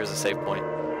 Oh, hey, here's a save point.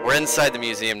 We're inside the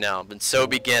museum now, and so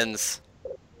begins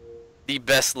the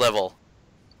best level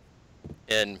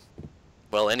in,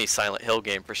 well, any Silent Hill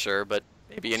game for sure, but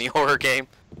maybe any horror game.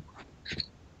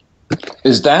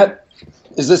 Is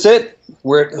this it?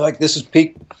 Where, like, this is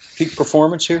peak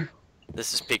performance here?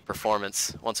 This is peak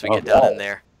performance once we get down in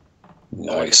there.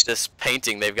 Nice. Look at this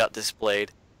painting they've got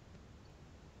displayed.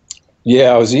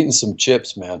 Yeah, I was eating some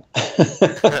chips, man.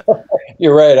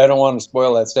 You're right. I don't want to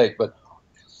spoil that steak, but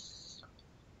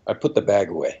I put the bag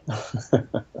away.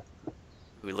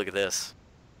 Ooh, look at this.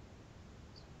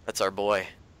 That's our boy.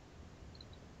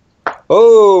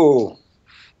 Oh,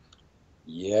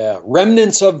 yeah.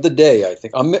 Remnants of the day, I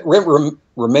think.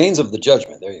 Remains of the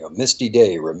judgment. There you go. Misty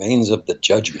day. Remains of the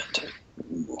judgment.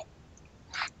 Ooh.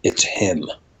 It's him.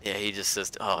 Yeah, he just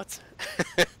says, oh, it's...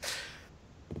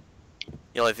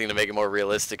 The only thing to make it more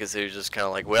realistic is he was just kind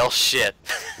of like, well, shit.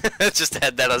 Just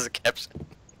had that as a caption.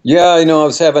 Yeah, I know. I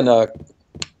was having a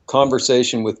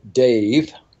conversation with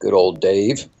Dave, good old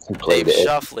Dave, who played Dave it.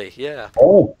 Shoffley, yeah.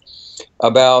 Oh,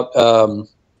 about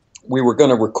we were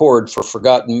going to record for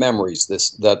Forgotten Memories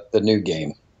the new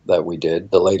game that we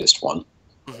did, the latest one.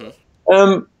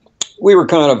 Mm-hmm. We were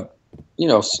kind of, you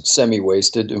know,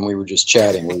 semi-wasted, and we were just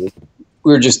chatting. We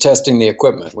were just testing the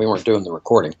equipment. We weren't doing the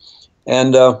recording,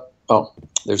 and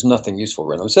there's nothing useful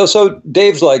right now. So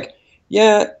Dave's like,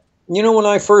 yeah, you know, when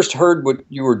I first heard what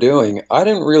you were doing, I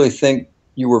didn't really think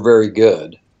you were very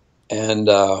good. And,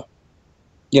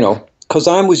 you know, because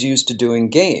I was used to doing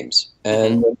games.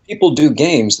 And when people do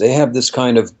games, they have this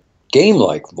kind of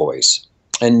game-like voice.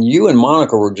 And you and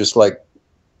Monica were just like,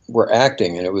 were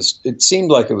acting. And it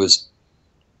seemed like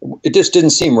it just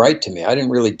didn't seem right to me. I didn't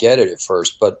really get it at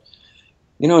first. But,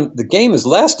 you know, the game has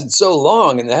lasted so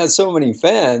long and it has so many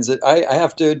fans that I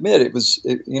have to admit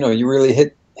you know, you really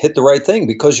hit the right thing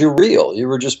because you're real. You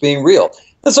were just being real.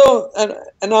 And so,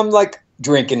 and I'm like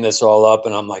drinking this all up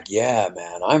and I'm like, yeah,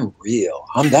 man, I'm real.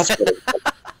 That's what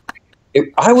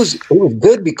it was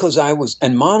good because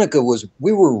and Monica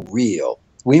we were real.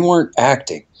 We weren't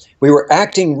acting. We were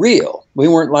acting real. We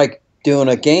weren't like doing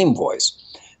a game voice.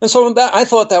 And so that, I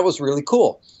thought that was really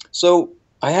cool. So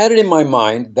I had it in my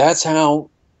mind. That's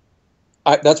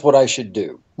what I should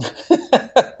do.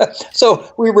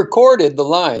 So we recorded the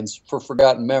lines for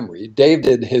Forgotten Memory. Dave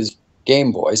did his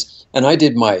game voice, and I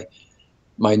did my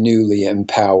newly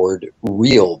empowered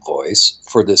real voice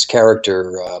for this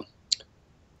character.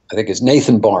 I think it's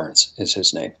Nathan Barnes is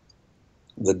his name,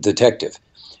 the detective.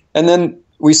 And then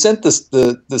we sent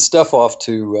the stuff off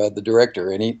to the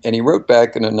director, and he wrote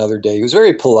back in another day. He was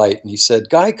very polite, and he said,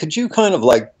 "Guy, could you kind of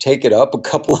like take it up a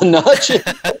couple of notches?"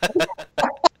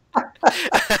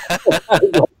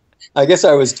 I guess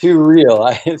I was too real.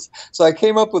 So I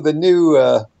came up with a new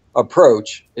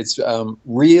approach. It's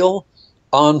real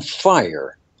on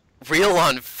fire. Real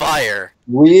on fire.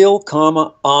 Real,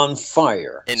 comma, on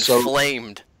fire.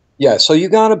 Inflamed. So, yeah, so you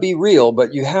got to be real,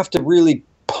 but you have to really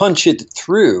punch it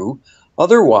through.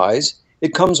 Otherwise,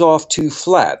 it comes off too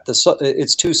flat.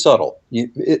 It's too subtle.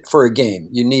 For a game,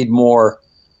 you need more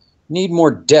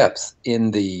depth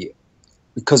in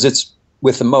because it's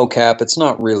with the mocap. It's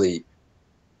not really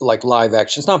like live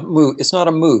action. It's not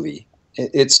a movie.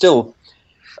 It's still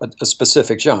a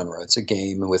specific genre. It's a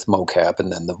game with mocap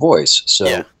and then the voice. So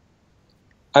yeah.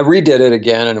 I redid it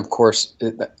again, and of course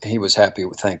he was happy.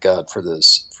 Thank God for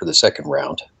this, for the second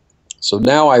round. So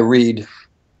now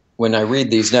when I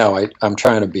read these now, I'm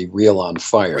trying to be real on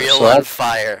fire.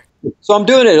 Fire. So I'm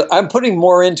doing it. I'm putting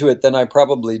more into it than I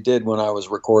probably did when I was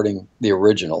recording the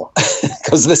original,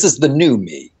 because this is the new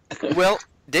me. Well,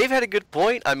 Dave had a good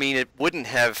point. I mean, it wouldn't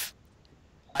have.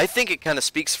 I think it kind of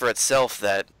speaks for itself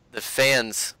that the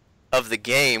fans of the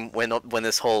game, when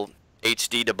this whole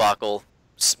HD debacle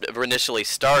initially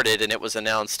started and it was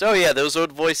announced, oh yeah, those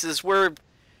old voices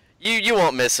you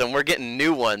won't miss them. We're getting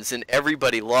new ones, and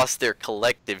everybody lost their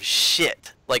collective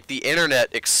shit. Like the internet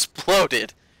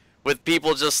exploded with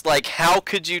people just like, how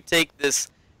could you take this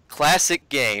classic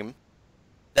game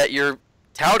that you're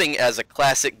touting as a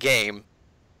classic game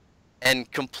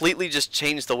and completely just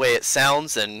change the way it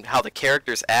sounds and how the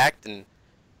characters act? And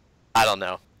I don't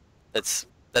know. That's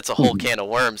a whole can of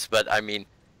worms, but I mean,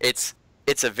 it's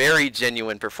a very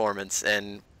genuine performance,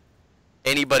 and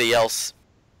anybody else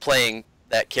playing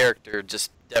that character just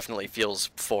definitely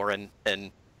feels foreign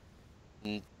and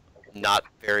not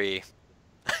very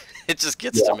it just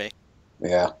gets to me.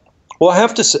 Yeah. Well, I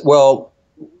have to say,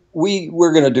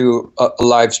 we're going to do a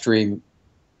live stream.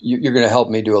 You're going to help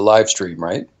me do a live stream,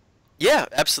 right? Yeah,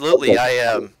 absolutely.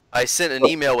 Okay. I sent an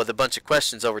email with a bunch of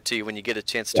questions over to you when you get a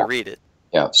chance to read it.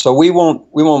 Yeah. So we won't,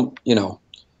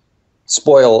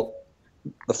 spoil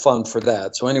the fun for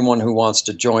that. So anyone who wants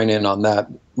to join in on that,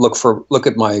 look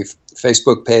at my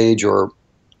Facebook page, look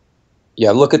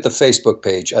at the Facebook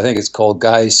page. I think it's called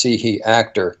Guy Cihi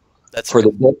Actor. That's for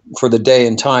the day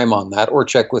and time on that, or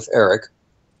check with Eric.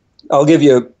 I'll give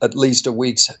you at least a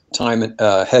week's time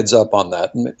heads up on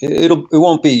that. It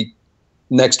won't be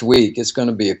next week. It's going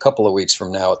to be a couple of weeks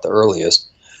from now at the earliest.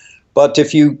 But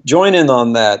if you join in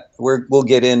on that, we'll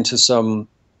get into some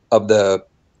of the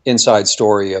inside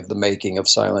story of the making of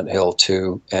Silent Hill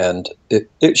 2, and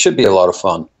it should be a lot of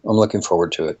fun. I'm looking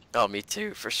forward to it. Oh, me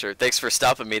too, for sure. Thanks for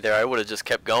stopping me there. I would have just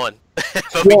kept going. But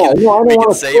I don't want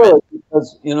to save it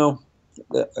because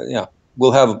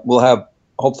we'll have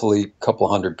hopefully a couple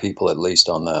hundred people at least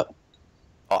on that.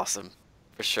 Awesome,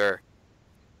 for sure.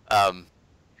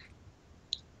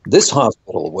 This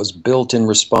hospital was built in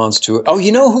response to. Oh,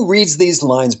 you know who reads these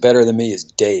lines better than me is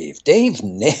Dave. Dave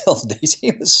nailed these.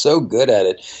 He was so good at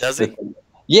it. Does he?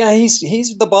 Yeah,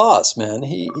 he's the boss, man.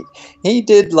 He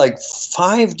did like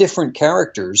 5 different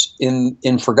characters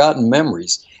in Forgotten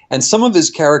Memories, and some of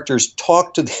his characters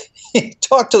talk to them.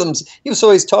 He was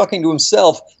always talking to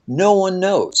himself. No one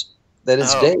knows that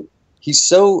it's Dave. He's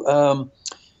so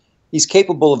he's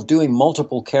capable of doing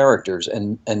multiple characters,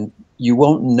 and you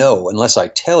won't know unless I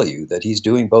tell you that he's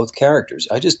doing both characters.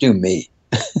 I just do me.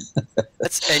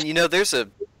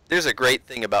 There's a great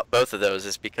thing about both of those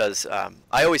is because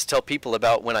I always tell people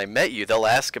about when I met you. They'll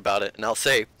ask about it, and I'll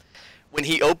say, when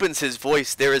he opens his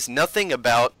voice, there is nothing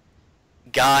about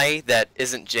Guy that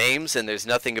isn't James, and there's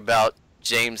nothing about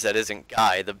James that isn't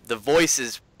Guy. The voice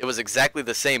it was exactly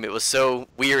the same. It was so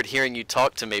weird hearing you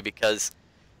talk to me because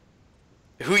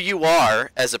who you are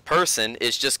as a person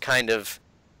is just kind of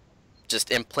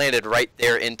just implanted right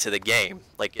there into the game.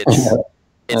 Like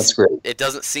that's great. It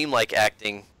doesn't seem like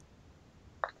acting.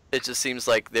 It just seems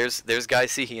like there's Guy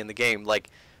Cihi in the game. Like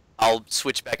I'll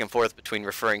switch back and forth between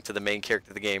referring to the main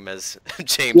character of the game as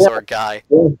James or Guy.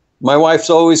 Yeah. My wife's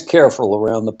always careful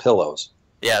around the pillows.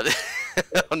 Yeah.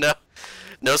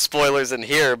 No spoilers in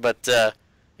here, but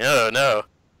no.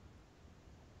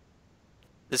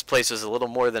 this place was a little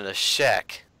more than a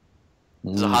shack.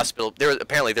 It was a Mm. hospital.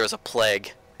 Apparently there was a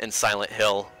plague in Silent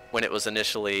Hill when it was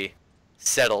initially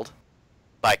settled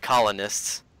by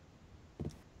colonists.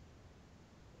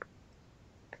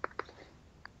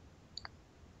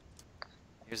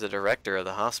 Here's the director of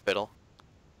the hospital.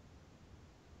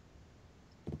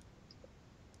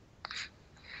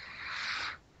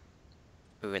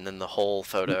 Ooh, and then the whole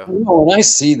photo. You know, when I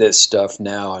see this stuff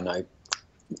now, and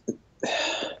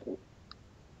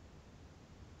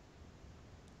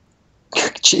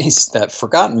geez, that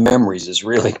Forgotten Memories is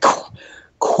really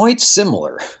quite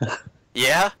similar.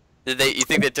 Yeah? You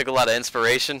think they took a lot of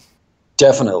inspiration?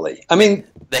 Definitely. I mean,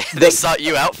 They sought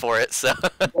you out for it, so.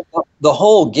 the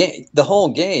whole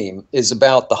game is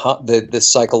about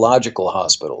this psychological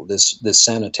hospital, this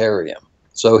sanitarium.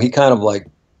 So he kind of like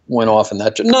went off in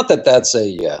that. Not that that's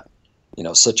a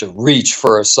such a reach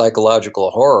for a psychological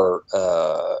horror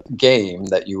game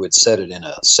that you would set it in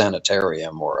a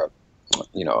sanitarium or a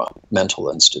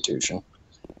mental institution,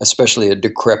 especially a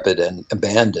decrepit and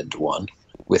abandoned one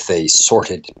with a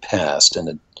sordid past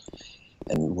and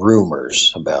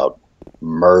rumors about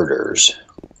murders.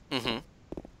 Mm-hmm.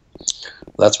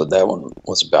 That's what that one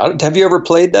was about. Have you ever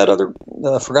played that other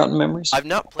Forgotten Memories? I've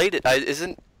not played it.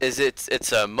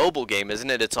 It's a mobile game, isn't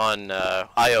it? It's on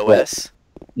iOS.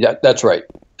 Yeah, that's right.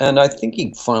 And I think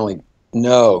he's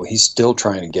still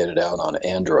trying to get it out on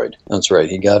Android. That's right.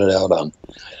 He's got it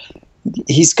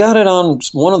on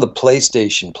one of the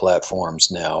PlayStation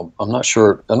platforms now. I'm not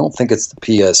sure. I don't think it's the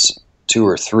PS2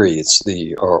 or 3. It's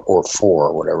the or 4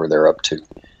 or whatever they're up to.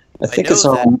 I think it's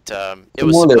on. It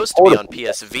was supposed to be on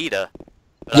PS Vita,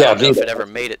 but I don't know if Vita. it ever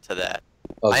made it to that.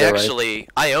 Oh, is that right?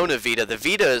 I own a Vita. The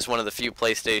Vita is one of the few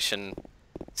PlayStation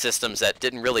systems that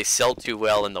didn't really sell too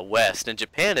well in the West. In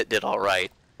Japan, it did all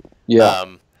right. Yeah.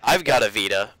 I've got a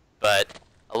Vita, but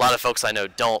a lot of folks I know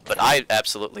don't. But I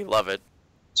absolutely love it.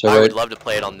 So I right. would love to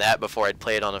play it on that before I'd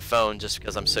play it on a phone, just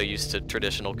because I'm so used to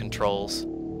traditional controls.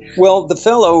 Well, the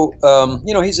fellow,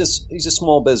 he's a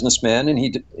small businessman and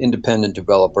he's an independent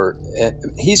developer.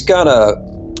 He's got a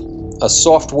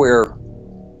software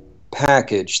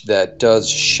package that does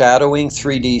shadowing,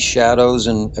 3D shadows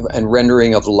and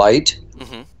rendering of light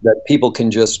Mm-hmm. that people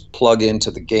can just plug into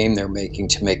the game they're making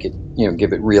to make it,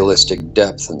 give it realistic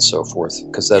depth and so forth,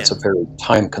 because that's a very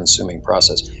time-consuming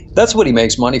process. That's what he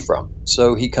makes money from.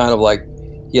 So he kind of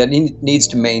he needs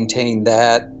to maintain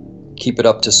that, keep it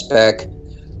up to spec,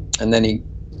 and then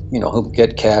he'll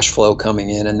get cash flow coming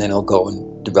in, and then he'll go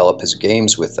and develop his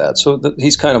games with that. So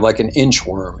he's kind of like an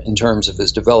inchworm in terms of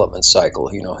his development cycle.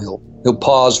 He'll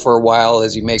pause for a while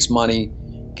as he makes money,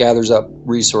 gathers up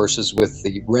resources with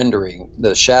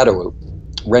the shadow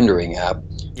rendering app,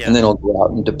 and then he'll go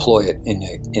out and deploy it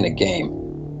in a game.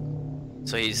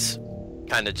 So he's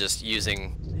kind of just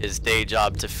using his day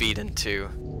job to feed into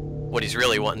what he's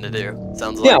really wanting to do.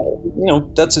 Sounds like. Yeah,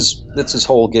 that's his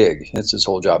whole gig. That's his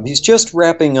whole job. He's just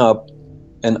wrapping up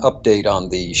an update on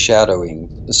the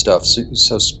shadowing stuff.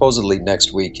 So supposedly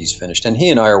next week he's finished, and he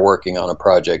and I are working on a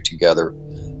project together.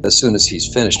 As soon as he's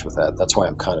finished with that, that's why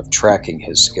I'm kind of tracking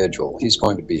his schedule. He's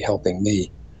going to be helping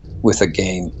me with a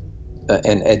game,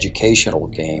 an educational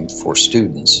game for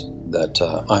students that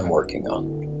I'm working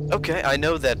on. Okay, I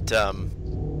know that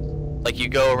you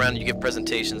go around, you give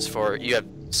presentations you have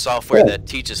software that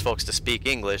teaches folks to speak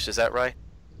English. Is that right?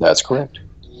 That's correct.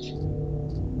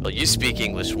 Well, you speak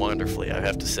English wonderfully, I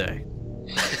have to say.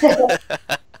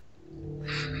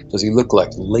 Does he look like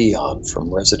Leon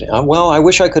from Resident Evil? Well, I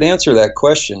wish I could answer that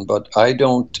question, but I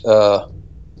don't.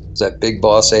 Is that Big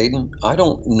Boss Aiden? I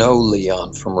don't know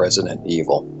Leon from Resident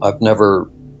Evil. I've never.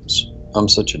 I'm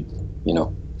such a,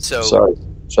 So,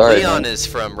 sorry. Leon man. is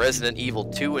from Resident Evil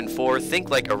 2 and 4. Think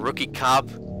like a rookie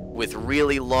cop with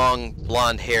really long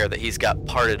blonde hair that he's got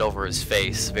parted over his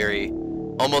face.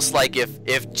 Almost like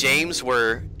if James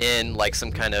were in like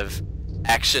some kind of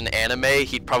action anime,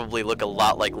 he'd probably look a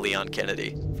lot like Leon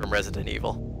Kennedy from Resident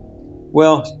Evil.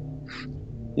 Well,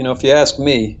 if you ask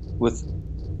me, with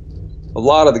a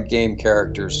lot of the game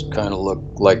characters kind of look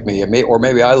like me, or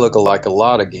maybe I look like a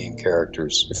lot of game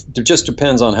characters. It just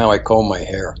depends on how I comb my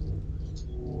hair.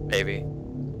 Maybe.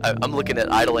 I'm looking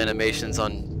at idle animations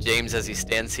on James as he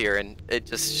stands here, and it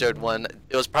just showed one.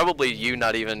 It was probably you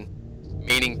not even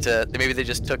meaning to. Maybe they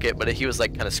just took it, but he was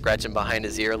like kind of scratching behind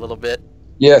his ear a little bit.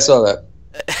 Yeah, I saw that.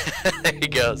 There he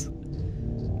goes.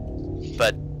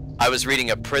 But I was reading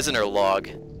a prisoner log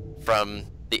from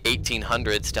the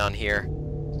 1800s down here.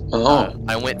 Oh.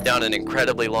 I went down an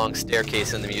incredibly long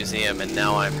staircase in the museum, and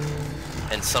now I'm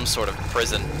in some sort of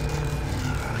prison.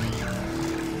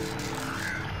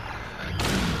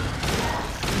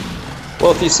 Well,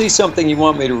 if you see something you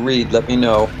want me to read, let me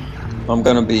know. I've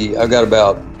got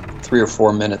about 3 or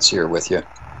 4 minutes here with you.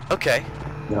 Okay.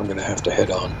 Then I'm gonna have to head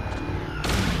on.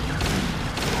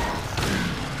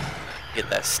 Get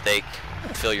that steak.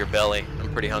 Fill your belly.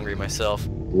 I'm pretty hungry myself.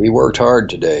 We worked hard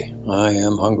today. I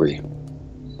am hungry.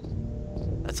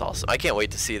 That's awesome. I can't wait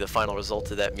to see the final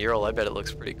result of that mural. I bet it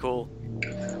looks pretty cool.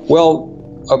 Well,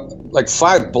 like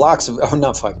 5 blocks of, oh,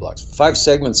 not 5 blocks, 5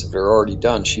 segments of it are already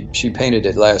done. She painted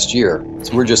it last year.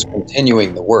 So we're just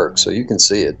continuing the work, so you can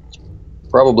see it.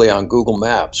 Probably on Google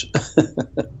Maps.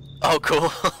 Oh, cool.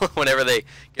 Whenever they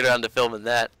get around to filming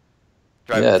that,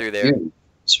 driving through there.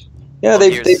 Yeah,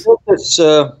 they built this,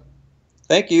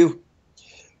 thank you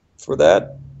for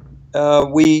that.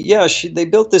 They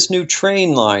built this new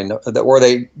train line,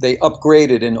 they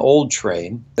upgraded an old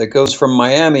train that goes from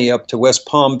Miami up to West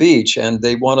Palm Beach, and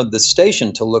they wanted the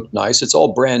station to look nice. It's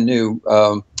all brand new.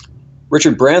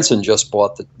 Richard Branson just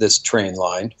bought this train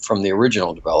line from the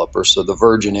original developer, so the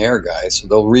Virgin Air guys. So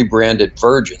they'll rebrand it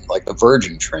Virgin, like the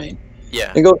Virgin train.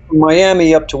 Yeah. It goes from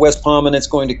Miami up to West Palm, and it's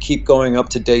going to keep going up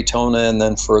to Daytona and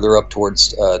then further up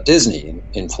towards Disney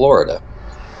in Florida.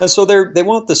 And so they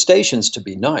want the stations to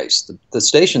be nice. The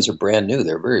stations are brand new.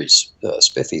 They're very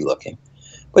spiffy looking.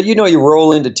 But you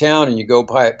roll into town and you go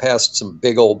past some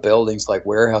big old buildings like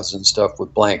warehouses and stuff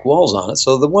with blank walls on it.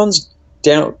 So the ones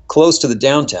down close to the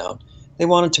downtown, they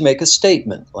wanted to make a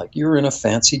statement, like you're in a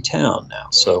fancy town now.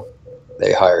 So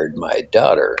they hired my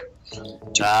daughter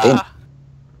to paint.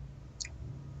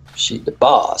 She's the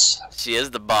boss. She is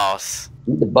the boss.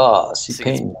 She's the boss. She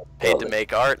gets paid to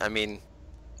make art. I mean,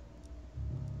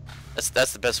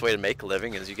 that's the best way to make a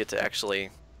living, is you get to actually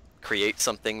create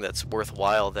something that's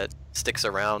worthwhile that sticks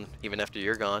around even after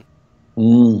you're gone.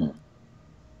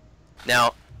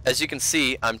 Now, as you can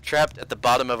see, I'm trapped at the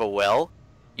bottom of a well.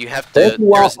 You have to. Thank you,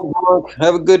 Waffle Bonk.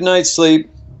 Have a good night's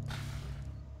sleep.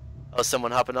 Oh,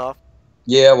 someone hopping off?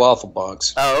 Yeah, Waffle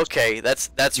Bonks. Oh, okay.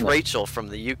 That's Rachel from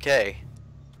the UK.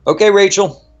 Okay,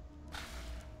 Rachel.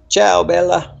 Ciao,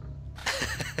 Bella.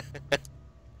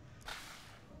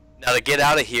 Now, to get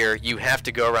out of here, you have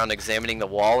to go around examining the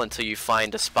wall until you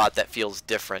find a spot that feels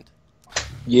different.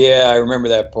 Yeah, I remember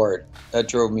that part. That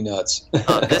drove me nuts.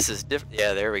 Oh, this is different.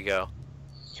 Yeah, there we go.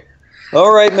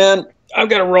 All right, man. I've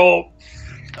got to roll.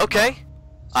 Okay.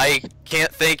 I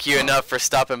can't thank you enough for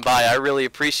stopping by. I really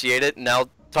appreciate it, and I'll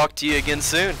talk to you again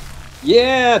soon.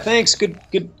 Yeah, thanks.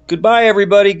 Goodbye,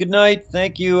 everybody. Good night.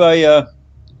 Thank you. I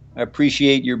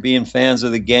appreciate your being fans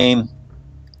of the game.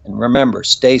 And remember,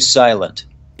 stay silent.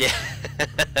 Yeah.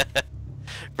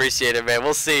 Appreciate it, man.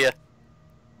 We'll see ya.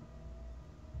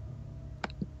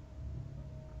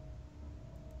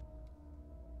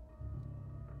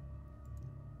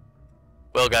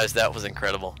 Well, guys, that was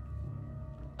incredible.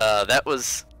 I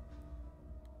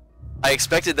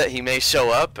expected that he may show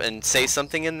up and say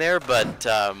something in there, but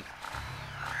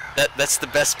that's the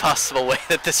best possible way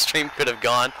that this stream could have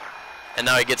gone. And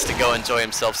now he gets to go enjoy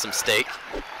himself some steak.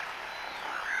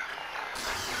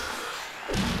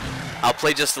 I'll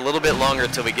play just a little bit longer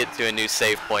until we get to a new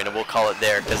save point, and we'll call it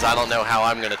there, because I don't know how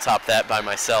I'm going to top that by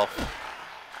myself.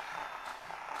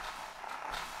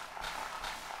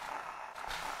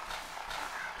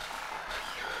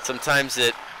 Sometimes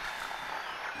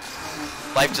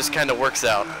life just kind of works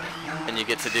out, and you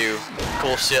get to do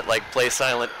cool shit like play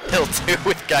Silent Hill 2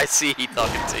 with Guy Cihi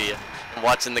talking to you and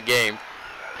watching the game.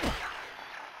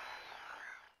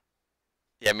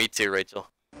 Yeah, me too, Rachel.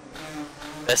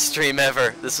 Best stream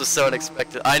ever. This was so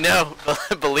unexpected. I know.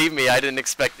 Believe me, I didn't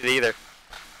expect it either.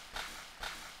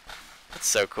 That's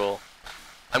so cool.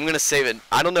 I'm gonna save it.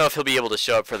 I don't know if he'll be able to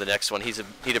show up for the next one. He's a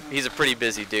pretty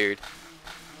busy dude.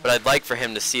 But I'd like for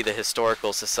him to see the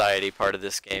Historical Society part of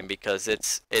this game, because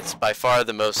it's by far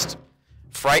the most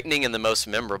frightening and the most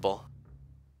memorable.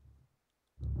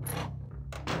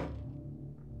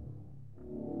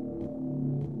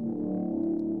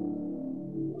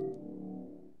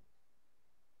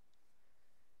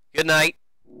 Good night.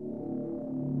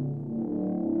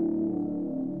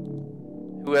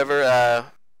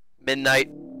 Whoever,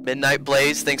 Midnight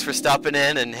Blaze, thanks for stopping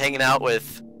in and hanging out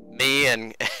with me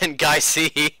and Guy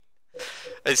C.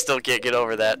 I still can't get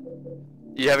over that.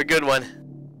 You have a good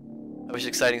one. I wish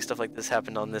exciting stuff like this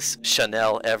happened on this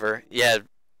Chanel ever. Yeah,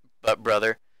 but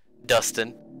brother,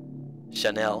 Dustin,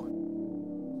 Chanel.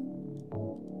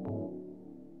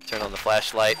 Turn on the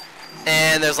flashlight,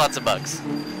 and there's lots of bugs.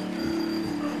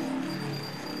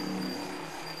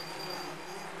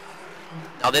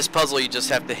 Now this puzzle, you just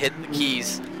have to hit the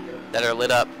keys that are lit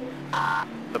up.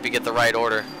 Hope you get the right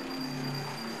order.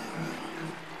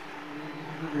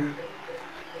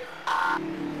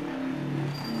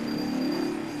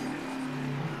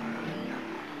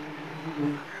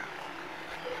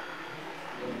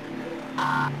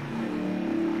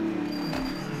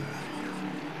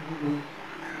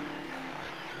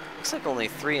 Looks like only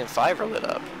 3 and 5 are lit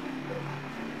up.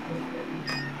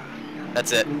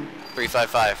 That's it. 3, 5,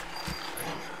 5.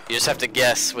 You just have to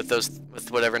guess with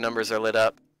whatever numbers are lit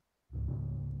up.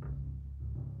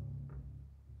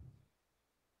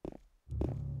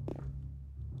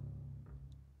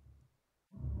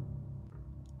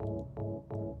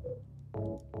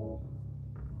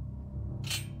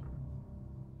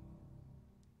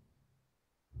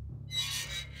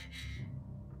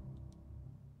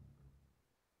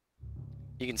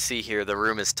 You can see here the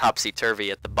room is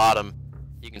topsy-turvy. At the bottom,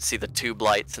 you can see the tube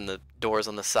lights and the doors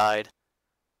on the side.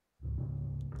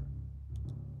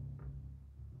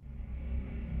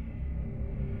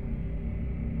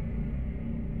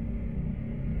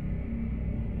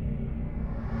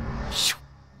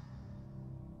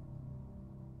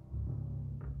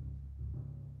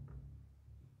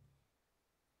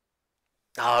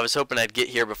 Oh, I was hoping I'd get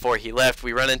here before he left.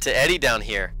 We run into Eddie down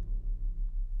here.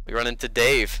 We run into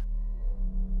Dave.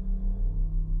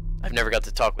 I've never got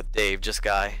to talk with Dave, just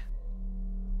Guy.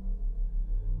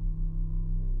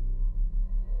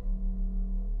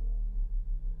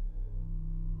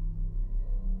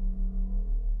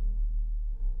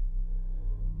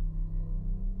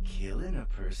 Killing a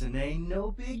person ain't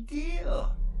no big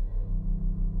deal.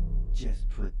 Just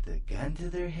put the gun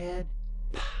to their head.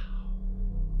 Pow.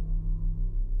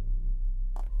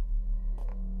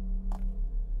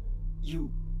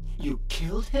 You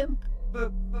killed him?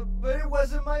 But it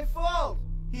wasn't my fault.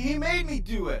 He made me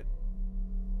do it.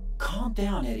 Calm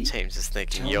down, Eddie. James is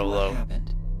thinking Tell me YOLO. what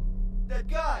happened. That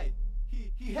guy,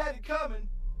 he had it coming.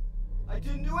 I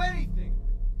didn't do anything.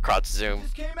 Crotch He zoom.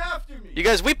 just came after me. You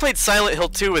guys, we played Silent Hill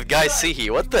 2 with Guy Cihi.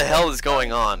 What the hell is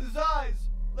going on? His eyes,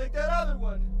 like that other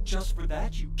one. Just for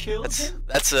that, you killed him?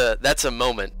 That's a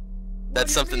moment.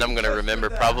 That's something I'm gonna remember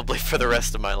probably for the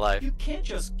rest of my life. You can't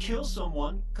just kill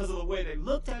someone because of the way they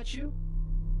looked at you.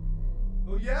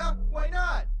 Oh yeah? Why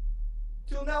not?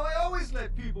 Till now I always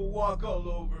let people walk all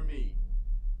over me.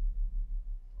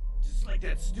 Just like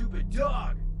that stupid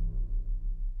dog.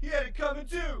 He had it coming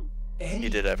too. He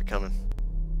did have it coming.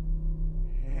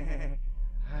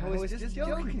 I was just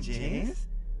joking, James.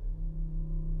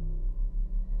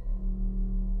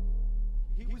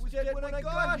 He was dead when I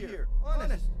got here,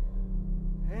 honest.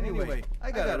 Anyway,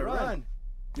 I gotta run.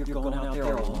 You're going out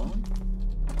there alone?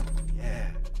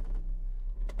 Yeah.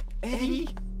 Eddie?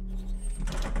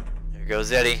 There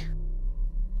goes Eddie,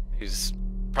 who's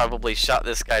probably shot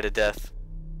this guy to death.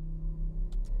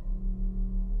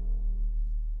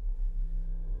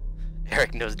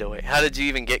 Eric knows no way. How did you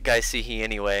even get Guy Cihi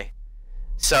anyway?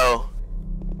 So,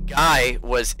 Guy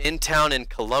was in town in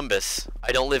Columbus.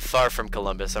 I don't live far from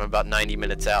Columbus. I'm about 90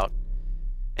 minutes out.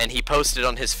 And he posted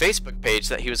on his Facebook page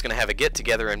that he was going to have a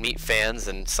get-together and meet fans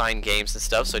and sign games and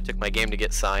stuff, so I took my game to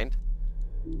get signed.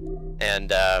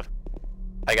 And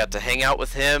I got to hang out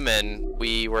with him, and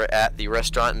we were at the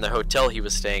restaurant in the hotel he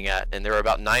was staying at, and there were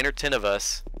about 9 or 10 of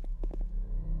us.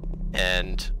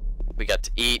 And we got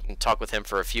to eat and talk with him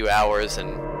for a few hours,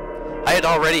 and I had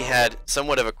already had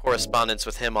somewhat of a correspondence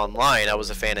with him online. I was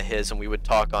a fan of his, and we would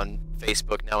talk on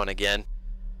Facebook now and again.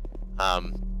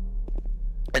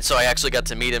 And so I actually got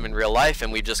to meet him in real life, and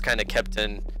we just kind of kept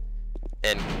in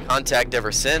contact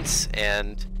ever since.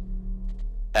 And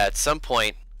at some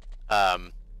point,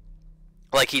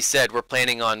 like he said, we're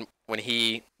planning on, when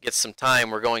he gets some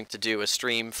time, we're going to do a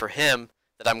stream for him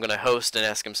that I'm going to host and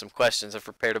ask him some questions. I've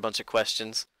prepared a bunch of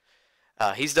questions.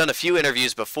 He's done a few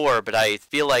interviews before, but I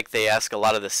feel like they ask a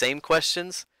lot of the same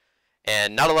questions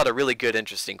and not a lot of really good,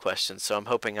 interesting questions. So I'm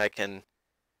hoping I can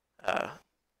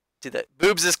do that.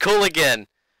 Boobs is cool again.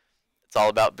 It's all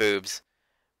about boobs.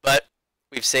 But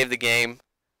we've saved the game.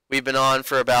 We've been on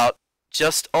for about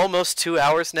just almost 2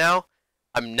 hours now.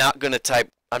 I'm not gonna top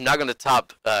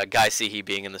Guy Cihi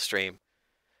being in the stream.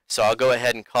 So I'll go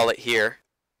ahead and call it here.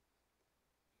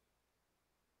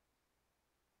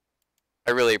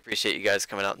 I really appreciate you guys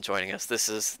coming out and joining us. This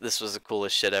was the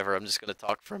coolest shit ever. I'm just gonna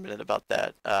talk for a minute about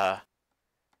that.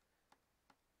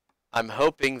 I'm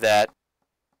hoping that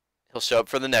he'll show up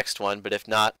for the next one, but if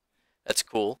not, that's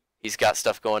cool. He's got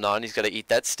stuff going on. He's got to eat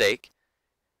that steak.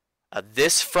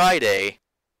 This Friday,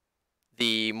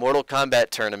 the Mortal Kombat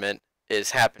tournament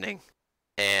is happening,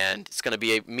 and it's going to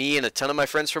be me and a ton of my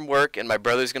friends from work, and my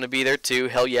brother's going to be there too.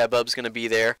 Hell yeah, Bub's going to be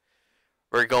there.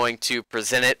 We're going to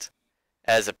present it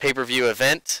as a pay-per-view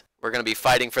event. We're going to be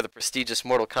fighting for the prestigious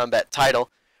Mortal Kombat title,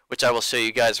 which I will show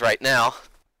you guys right now.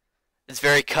 It's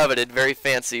very coveted, very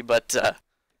fancy, but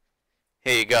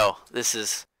here you go. This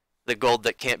is the gold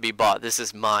that can't be bought. This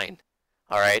is mine.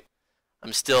 All right.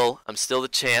 I'm still the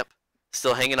champ.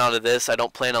 Still hanging on to this. I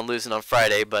don't plan on losing on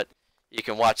Friday, but you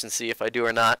can watch and see if I do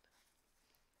or not.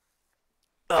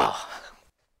 Oh.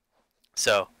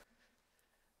 So,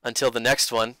 until the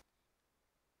next one,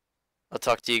 I'll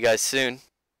talk to you guys soon.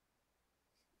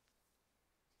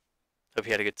 Hope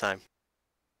you had a good time.